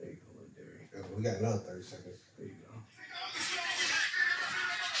 There you go, little Derry. Yeah, we got another 30 seconds. There you go.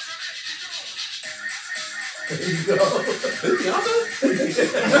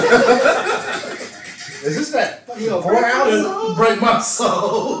 Is this that You gonna 4 break my hours? soul? Break my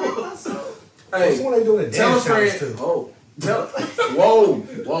soul. What's the Hey, one they doing a tell a dance challenge friend. to? Oh, whoa.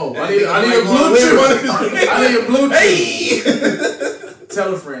 I need a Like, Bluetooth. I need a Bluetooth.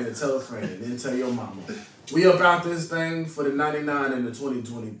 Tell a friend and tell a friend, and then tell your mama. We about this thing for the 99 and the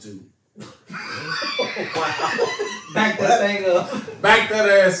 2022. Wow. Back that thing up. Back that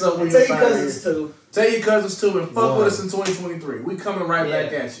ass up when Tell you your find cousins it. too. Tell your cousins too, and fuck Wow. with us in 2023. We coming right Yeah.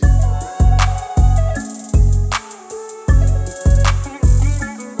 back at you.